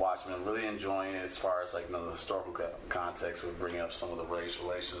watching Watchmen, really enjoying it as far as the historical context with bringing up some of the race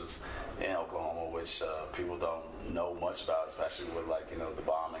relations in Oklahoma, which people don't know much about, especially with the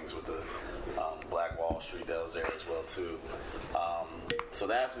bombings with the Black Wall Street that was there as well too. So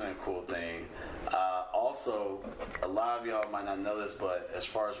that's been a cool thing. Also, a lot of y'all might not know this, but as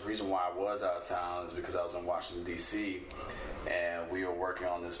far as the reason why I was out of town is because I was in Washington, D.C., and we were working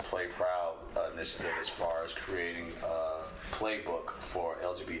on this Play Proud initiative as far as creating a playbook for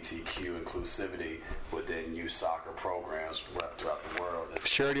LGBTQ inclusivity within youth soccer programs throughout the world. Is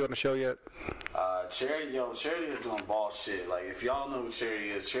Charity on the show yet? Charity is doing ball shit. If y'all know who Charity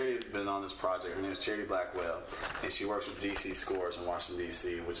is, Charity has been on this project. Her name is Charity Blackwell, and she works with DC Scores in Washington,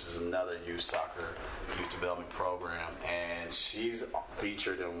 D.C., which is another youth development program. And she's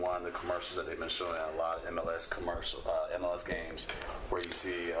featured in one of the commercials that they've been showing at a lot of MLS games, where you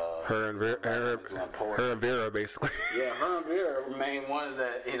see her and Vera, basically. Yeah, her and Vera main ones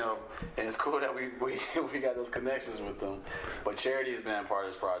that and it's cool that we got those connections with them. But Charity has been a part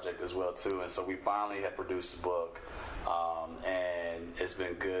of this project as well too, and so we finally have produced a book, and it's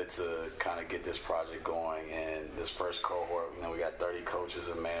been good to kind of get this project going. And this first cohort, we got 30 coaches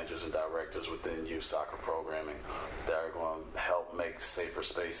and managers and directors within youth soccer programming that are going to help make safer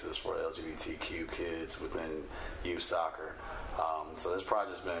spaces for LGBTQ kids within youth soccer. So this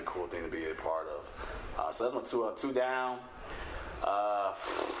project's been a cool thing to be a part of. So that's my 2 up, 2 down.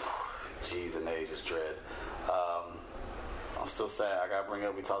 Geez, and age is dread. I'm still sad. I gotta bring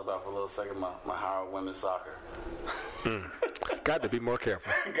up, we talked about for a little second, my Howard women's soccer. Got to be more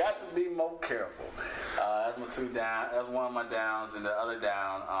careful. Got to be more careful. That's my 2 down. That's one of my downs, and the other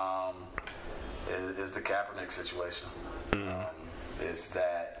down is the Kaepernick situation. Is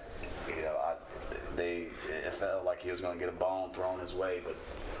that it felt like he was going to get a bone thrown his way, but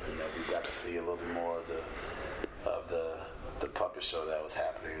we got to see a little bit more of the puppet show that was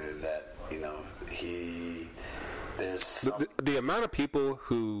happening, and that there's the amount of people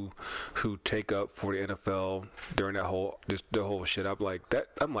who take up for the NFL during the whole shit. I'm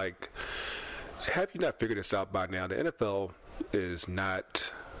like, have you not figured this out by now? The NFL is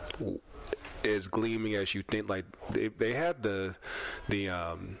not as gleaming as you think. Like they had the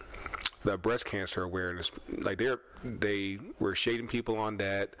the breast cancer awareness. Like they were shading people on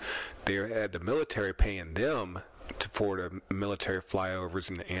that. They had the military paying them for the military flyovers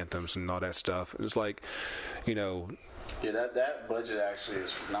and the anthems and all that stuff. It was like, Yeah, that budget actually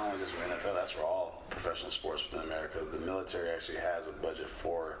is not only just for NFL, that's for all professional sports in America. The military actually has a budget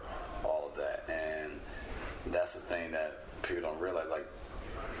for all of that, and that's the thing that people don't realize. Like,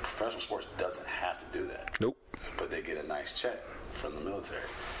 professional sports doesn't have to do that. Nope. But they get a nice check from the military.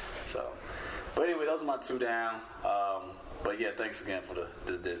 So, but anyway, those are my two down. But yeah, thanks again for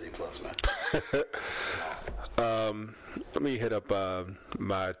the Disney Plus, man. Awesome. Let me hit up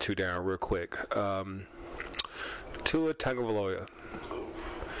my two down real quick. Tua Tagovailoa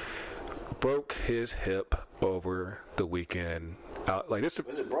broke his hip over the weekend. Like this,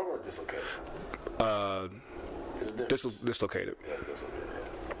 was it broke or dislocated? Dislocated. Yeah, dislocated.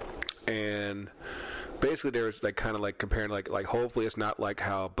 And basically, there was like kind of like comparing like hopefully it's not like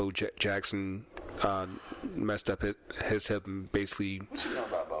how Bo Jackson messed up his hip and basically. What you know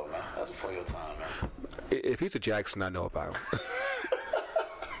about Bo, man? That's before your time, man. If he's a Jackson, I know about him.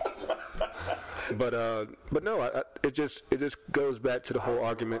 But no, it just goes back to the whole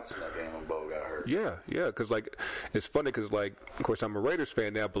argument. That game when Bo got hurt. Yeah, because like it's funny because like of course I'm a Raiders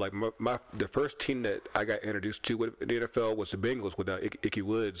fan now, but like the first team that I got introduced to with the NFL was the Bengals with Ickey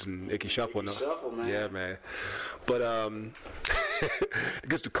Woods and Ickey Shuffle. Shuffle, man. Yeah, man. But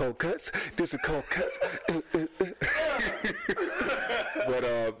gets the cold cuts. But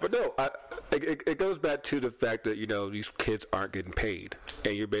no, it goes back to the fact that these kids aren't getting paid,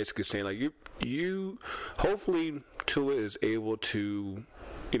 and you're basically saying like you hopefully Tua is able to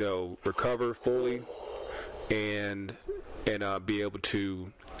recover fully and be able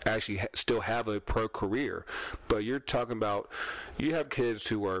to actually still have a pro career. But you're talking about you have kids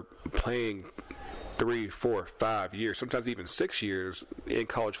who are playing 3, 4, 5 years, sometimes even 6 years in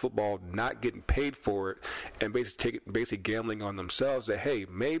college football, not getting paid for it, and basically gambling on themselves that hey,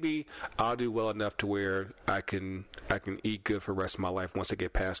 maybe I'll do well enough to where I can eat good for the rest of my life once I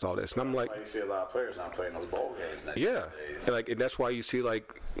get past all this. And I'm like, that's why you see a lot of players not playing those bowl games now. Yeah, and that's why you see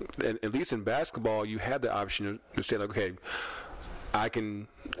like, at least in basketball, you have the option to say like, okay, I can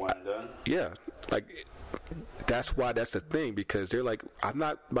one and done. Yeah, like. That's why that's the thing, because they're like, I'm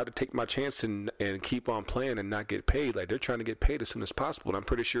not about to take my chance and keep on playing and not get paid. Like, they're trying to get paid as soon as possible. And I'm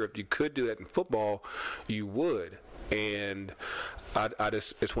pretty sure if you could do that in football, you would. And I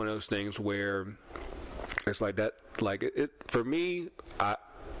just, it's one of those things where it's like that. Like it for me,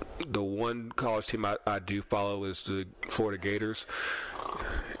 the one college team I do follow is the Florida Gators.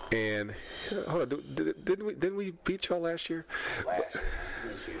 And hold on, didn't we beat y'all last year?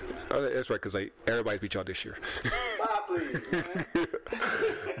 New season, man. Oh, that's right, because everybody's beat y'all this year. Please, man.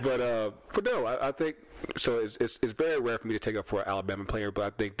 But no, I think so. It's very rare for me to take up for an Alabama player, but I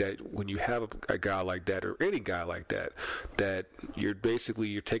think that when you have a guy like that or any guy like that, that you're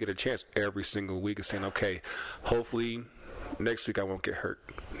taking a chance every single week and saying, okay, hopefully next week I won't get hurt.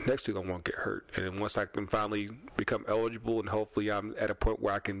 And then once I can finally become eligible and hopefully I'm at a point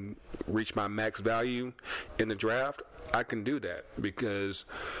where I can reach my max value in the draft, I can do that, because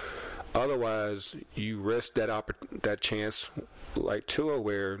otherwise you risk that chance like Tua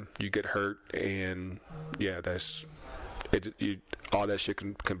where you get hurt, and yeah, that's it. All that shit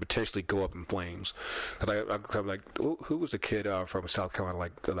can potentially go up in flames. I'm like, who was the kid from South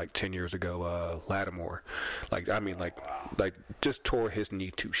Carolina like 10 years ago? Lattimore, like just tore his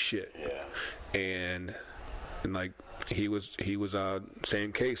knee to shit. Yeah. And like he was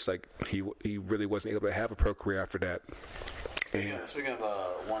same case. Like he really wasn't able to have a pro career after that. Speaking of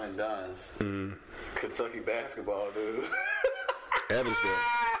one and dones, Kentucky basketball, dude. Evansville.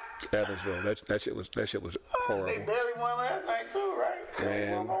 That shit was horrible. They barely won last night too, right?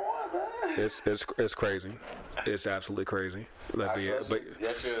 Man, it's crazy. It's absolutely crazy. But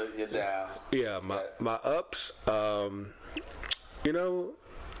yes, you're down. Yeah, my ups.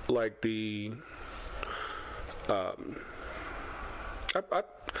 Like the. I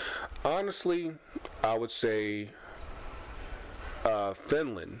honestly, I would say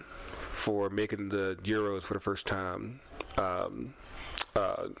Finland for making the Euros for the first time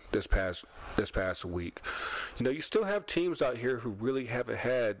this past week. You still have teams out here who really haven't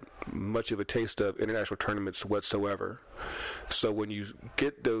had much of a taste of international tournaments whatsoever. So when you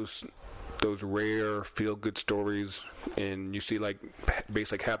get those rare feel-good stories, and you see like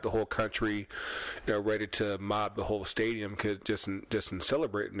basically half the whole country, ready to mob the whole stadium just in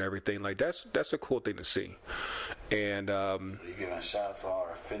celebrate and everything, like that's a cool thing to see. And so you giving a shout out to all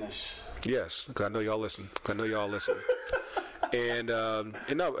our Finnish? Yes, because I know y'all listen. And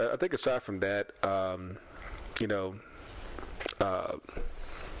I think aside from that,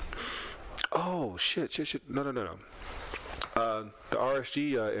 Oh shit! No. The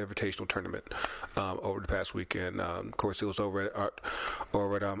RSG Invitational Tournament over the past weekend. Of course, it was over at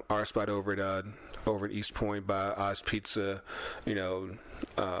our spot over at East Point by Oz Pizza.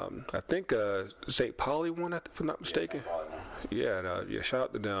 I think St. Pauli won, if I'm not mistaken. Yeah, shout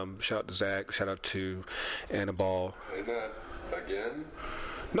out to them. Shout out to Zach. Shout out to Annabelle. Isn't that again?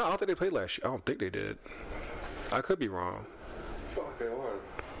 No, I don't think they played last year. I don't think they did. I could be wrong. I feel like they won.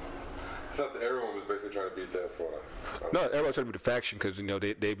 I thought that everyone was basically trying to beat that for it. No, everyone's trying to be the faction because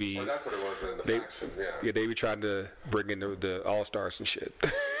they be. Well, that's what it was in the faction. Yeah. Yeah, they be trying to bring in the all stars and shit.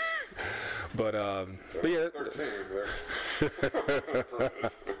 but yeah. 13.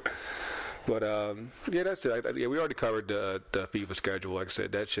 But yeah, that's it. We already covered the FIFA schedule. Like I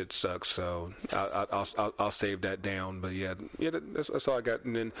said, that shit sucks. So I'll save that down. But yeah, that's all I got.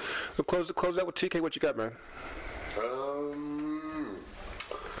 And then we'll close out with TK. What you got, man?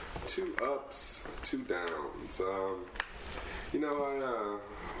 2 ups, 2 downs.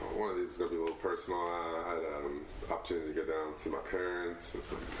 One of these is gonna be a little personal. I had an opportunity to go down to my parents,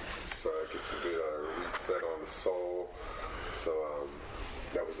 just get some good reset on the soul. So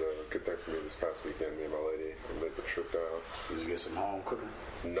that was a good thing for me this past weekend. Me and my lady made the trip down. Did you get some home cooking?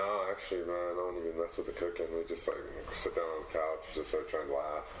 No, actually, man, I don't even mess with the cooking. We just sit down on the couch, just trying to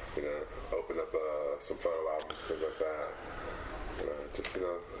laugh. Open up some photo albums, things like that. Just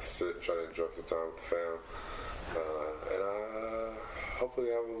sit and try to enjoy some time with the fam. And hopefully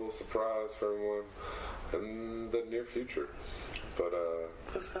have a little surprise for everyone in the near future. But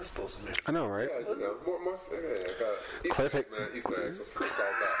what's that supposed to be? I know, right? Yeah, more. I got Easter eggs, man. Easter eggs. Let's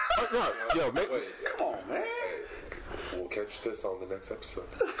solve that. Wait, come on, man. Hey, we'll catch this on the next episode.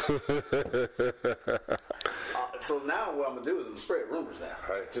 So now what I'm gonna do is I'm gonna spread rumors now.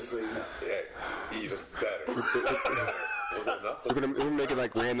 Hey, just so you know. Hey, even better. Was that enough? We're gonna make it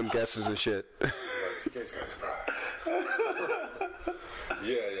like random guesses and shit. TK's got a surprise.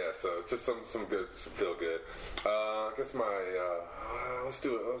 Yeah. So just some good, some feel good. I guess my let's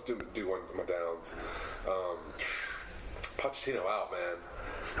do one of my downs. Pochettino out, man.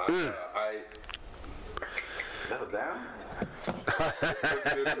 That's a down?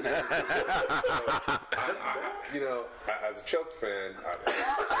 As a Chelsea fan,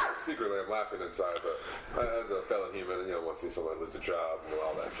 secretly I'm laughing inside, but as a fellow human, want to see someone lose a job and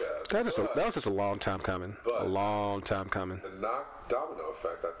all that jazz. That was just a long time coming. A long time coming. The domino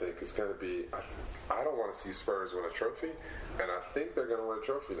effect, I think, is going to be. I don't want to see Spurs win a trophy, and I think they're going to win a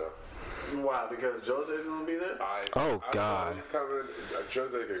trophy now. Why? Because Jose's going to be there? God! He's coming.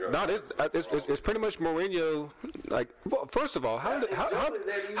 Jose could go. No, it's pretty much Mourinho. Like, well, first of all, how did they're not going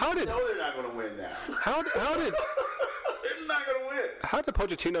to win now. How did they're not going to win? How did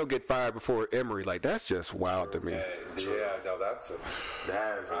Pochettino get fired before Emery? Like, that's just wild to me. No, that's a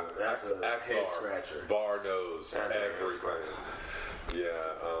head scratcher. Bar knows everything. Yeah.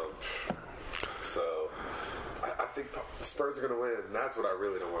 So I think the Spurs are going to win, and that's what I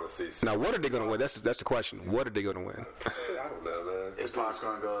really don't want to see. So now, what are they going to win? That's the question. What are they going to win? I don't know, man. Is Poch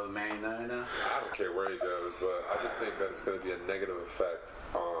going to go to Man United now? I don't care where he goes, but I just think that it's going to be a negative effect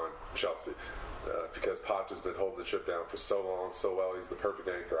on Chelsea. Because Poch has been holding the ship down for so long, so well. He's the perfect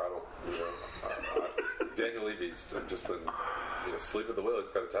anchor. Daniel Levy's just been sleep at the wheel. He's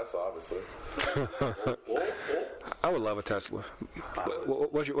got a Tesla, obviously. I would love a Tesla.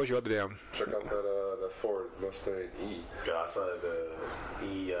 What's your other down? Check out that Ford Mustang E. Yeah, I saw the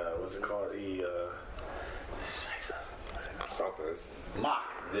E. What's it called? Something. Mach.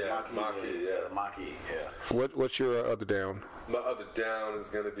 Yeah, Mach-E, yeah. Mach-E, yeah. What's your other down? My other down is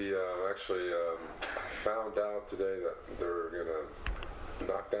going to be I found out today that they're going to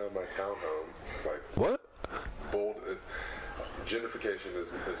knock down my townhome. Like what? Bold gentrification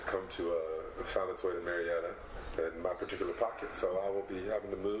has come to found its way to Marietta in my particular pocket, so I will be having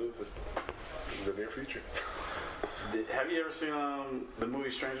to move in the near future. Have you ever seen the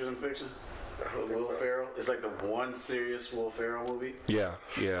movie Strangers in Fiction? Will Ferrell. It's like the one serious Will Ferrell movie. Yeah,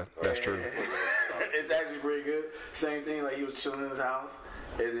 that's true. It's actually pretty good. Same thing, like he was chilling in his house,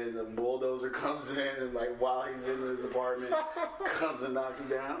 and then the bulldozer comes in, and like while he's in his apartment, comes and knocks him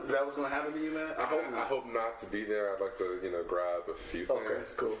down. Is that what's going to happen to you, man? I hope not to be there. I'd like to, grab a few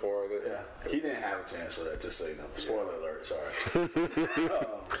things before that. Yeah, he didn't have a chance for that. Just so you know. Spoiler alert. Sorry. Let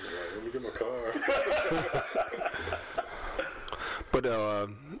me get my car. But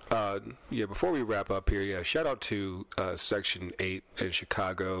before we wrap up here, shout out to Section 8 in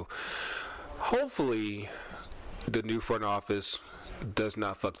Chicago. Hopefully, the new front office does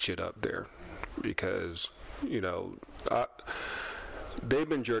not fuck shit up there, because they've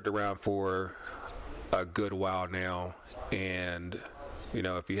been jerked around for a good while now, and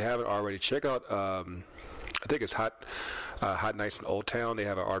if you haven't already, check out. I think it's Hot Nights in Old Town. They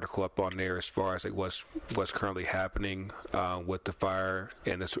have an article up on there as far as what's currently happening with the fire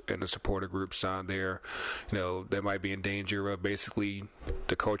and the supporter groups on there. They might be in danger of basically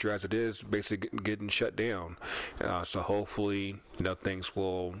the culture as it is basically getting shut down. So hopefully, things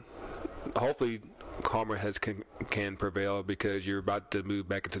will. Hopefully, calmer heads can prevail, because you're about to move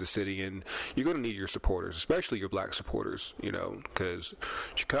back into the city and you're going to need your supporters, especially your black supporters. Because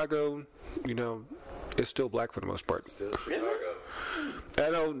Chicago, it's still black for the most part. Still Chicago. I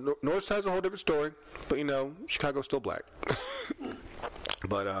know North Side's a whole different story, but Chicago's still black.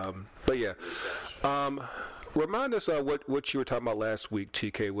 but yeah. Remind us what you were talking about last week,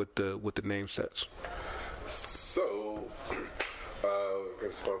 TK, with the name sets. So, we're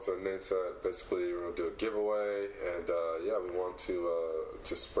going to sponsor a name set. Basically, we're going to do a giveaway, and we want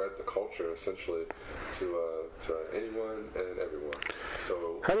to spread the culture essentially to anyone and everyone.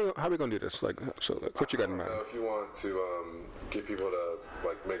 So how are we going to do this? What you got in mind? If you want to get people to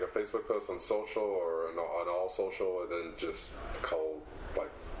make a Facebook post on social or on all social, and then just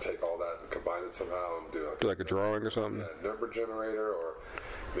take all that and combine it somehow and do a drawing or something. Yeah, number generator, or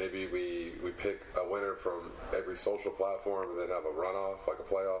maybe we pick a winner from every social platform and then have a runoff, like a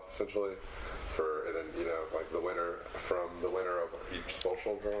playoff essentially, and then the winner from the winner of each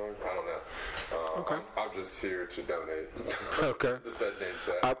social drawing. I don't know. Okay. I'm just here to donate. Okay. The said name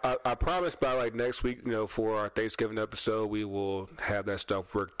set. I promise by next week, for our Thanksgiving episode, we will have that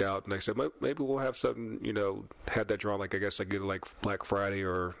stuff worked out. Next time, maybe we'll have something, have that drawn. I guess I get it Black Friday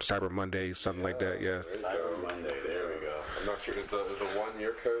or Cyber Monday, something like that. Yeah. Cyber Monday. There we go. I'm not sure. Is the 1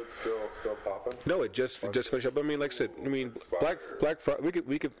 year code still popping? No, it just finished up. Like I said, Black Friday.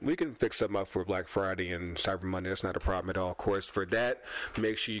 We can fix something up for Black Friday and Cyber Monday. That's not a problem at all. Of course, for that,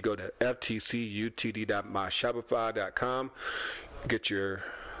 make sure you go to ftcutd.myshopify.com. Get your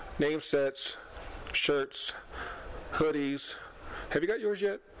name sets, shirts, hoodies. Have you got yours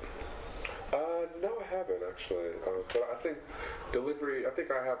yet? No, I haven't actually. But I think delivery. I think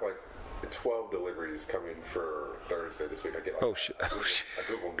I have 12 deliveries coming for Thursday this week. I get shit. A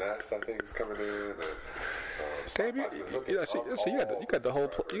Google Nest, I think, is coming in. And, Damn, you got the whole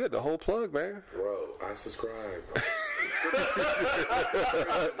plug, man. Bro, I subscribe. It's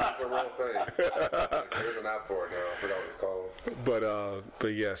a real thing. There's an app for it now. I forgot what it's called.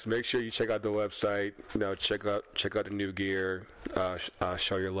 But yes, make sure you check out the website. Check out the new gear.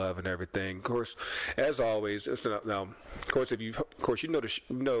 Show your love and everything. Of course, as always. Now, of course, you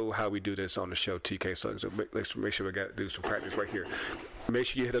know how we do this on the show, TK. So make sure we got to do some practice right here. Make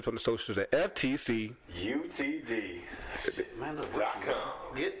sure you hit us on the socials at FTC UTD. Man, the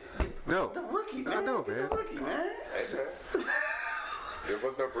 .com. Get No, the rookie, man. I know, Get man. the rookie, man. Hey, man. There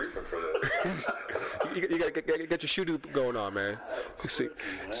was no briefing for this. you got to get your shoe going on, man. See,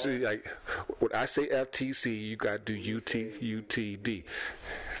 when I say FTC, you got to do UTD.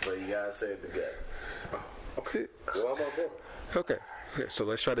 But you gotta say it together. Okay. Well, I'm on board. Okay, so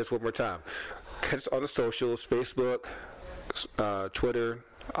let's try this one more time. Catch us on the socials: Facebook, Twitter.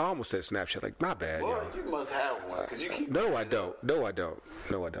 I almost said Snapchat. My bad. Boy, you must have one, because you keep... No, I don't.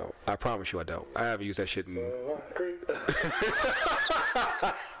 I promise you I don't. I haven't used that shit in...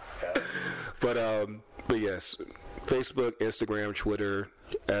 But yes, Facebook, Instagram, Twitter,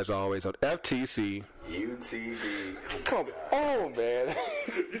 as always, on FTC UTD. Come on, man.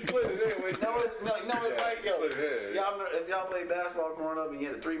 You slid it in. Wait, No, it's like, yo, slid it in. if y'all played basketball growing up and you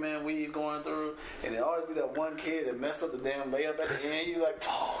had a 3-man weave going through, and there always be that one kid that messed up the damn layup at the end, you like,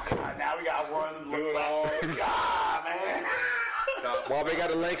 oh, God, now we got one of them. Do it all. God, man. Well, they got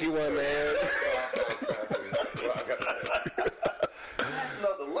a lanky one, man. That's what I got to say. Messing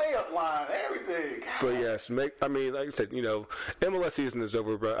up the layup line, everything. But yes, like I said, MLS season is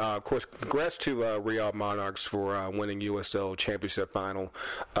over. But of course, congrats to Real Monarchs for winning USL Championship final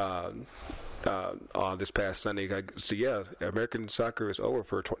on this past Sunday. So yeah, American soccer is over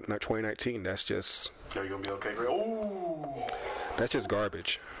for 2019. That's just. Are you gonna be okay, Greg? Ooh. That's just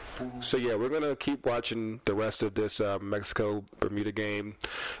garbage. So yeah, we're gonna keep watching the rest of this Mexico Bermuda game.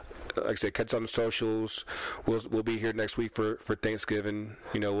 Like I said, catch on the socials. We'll be here next week for Thanksgiving.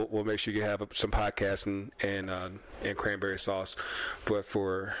 We'll make sure you have some podcasts and cranberry sauce. But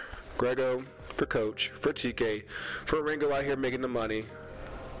for Grego, for Coach, for TK, for Ringo out here making the money.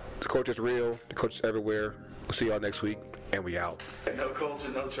 The coach is real. The coach is everywhere. We'll see y'all next week, and we out. No culture,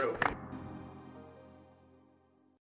 no trophy.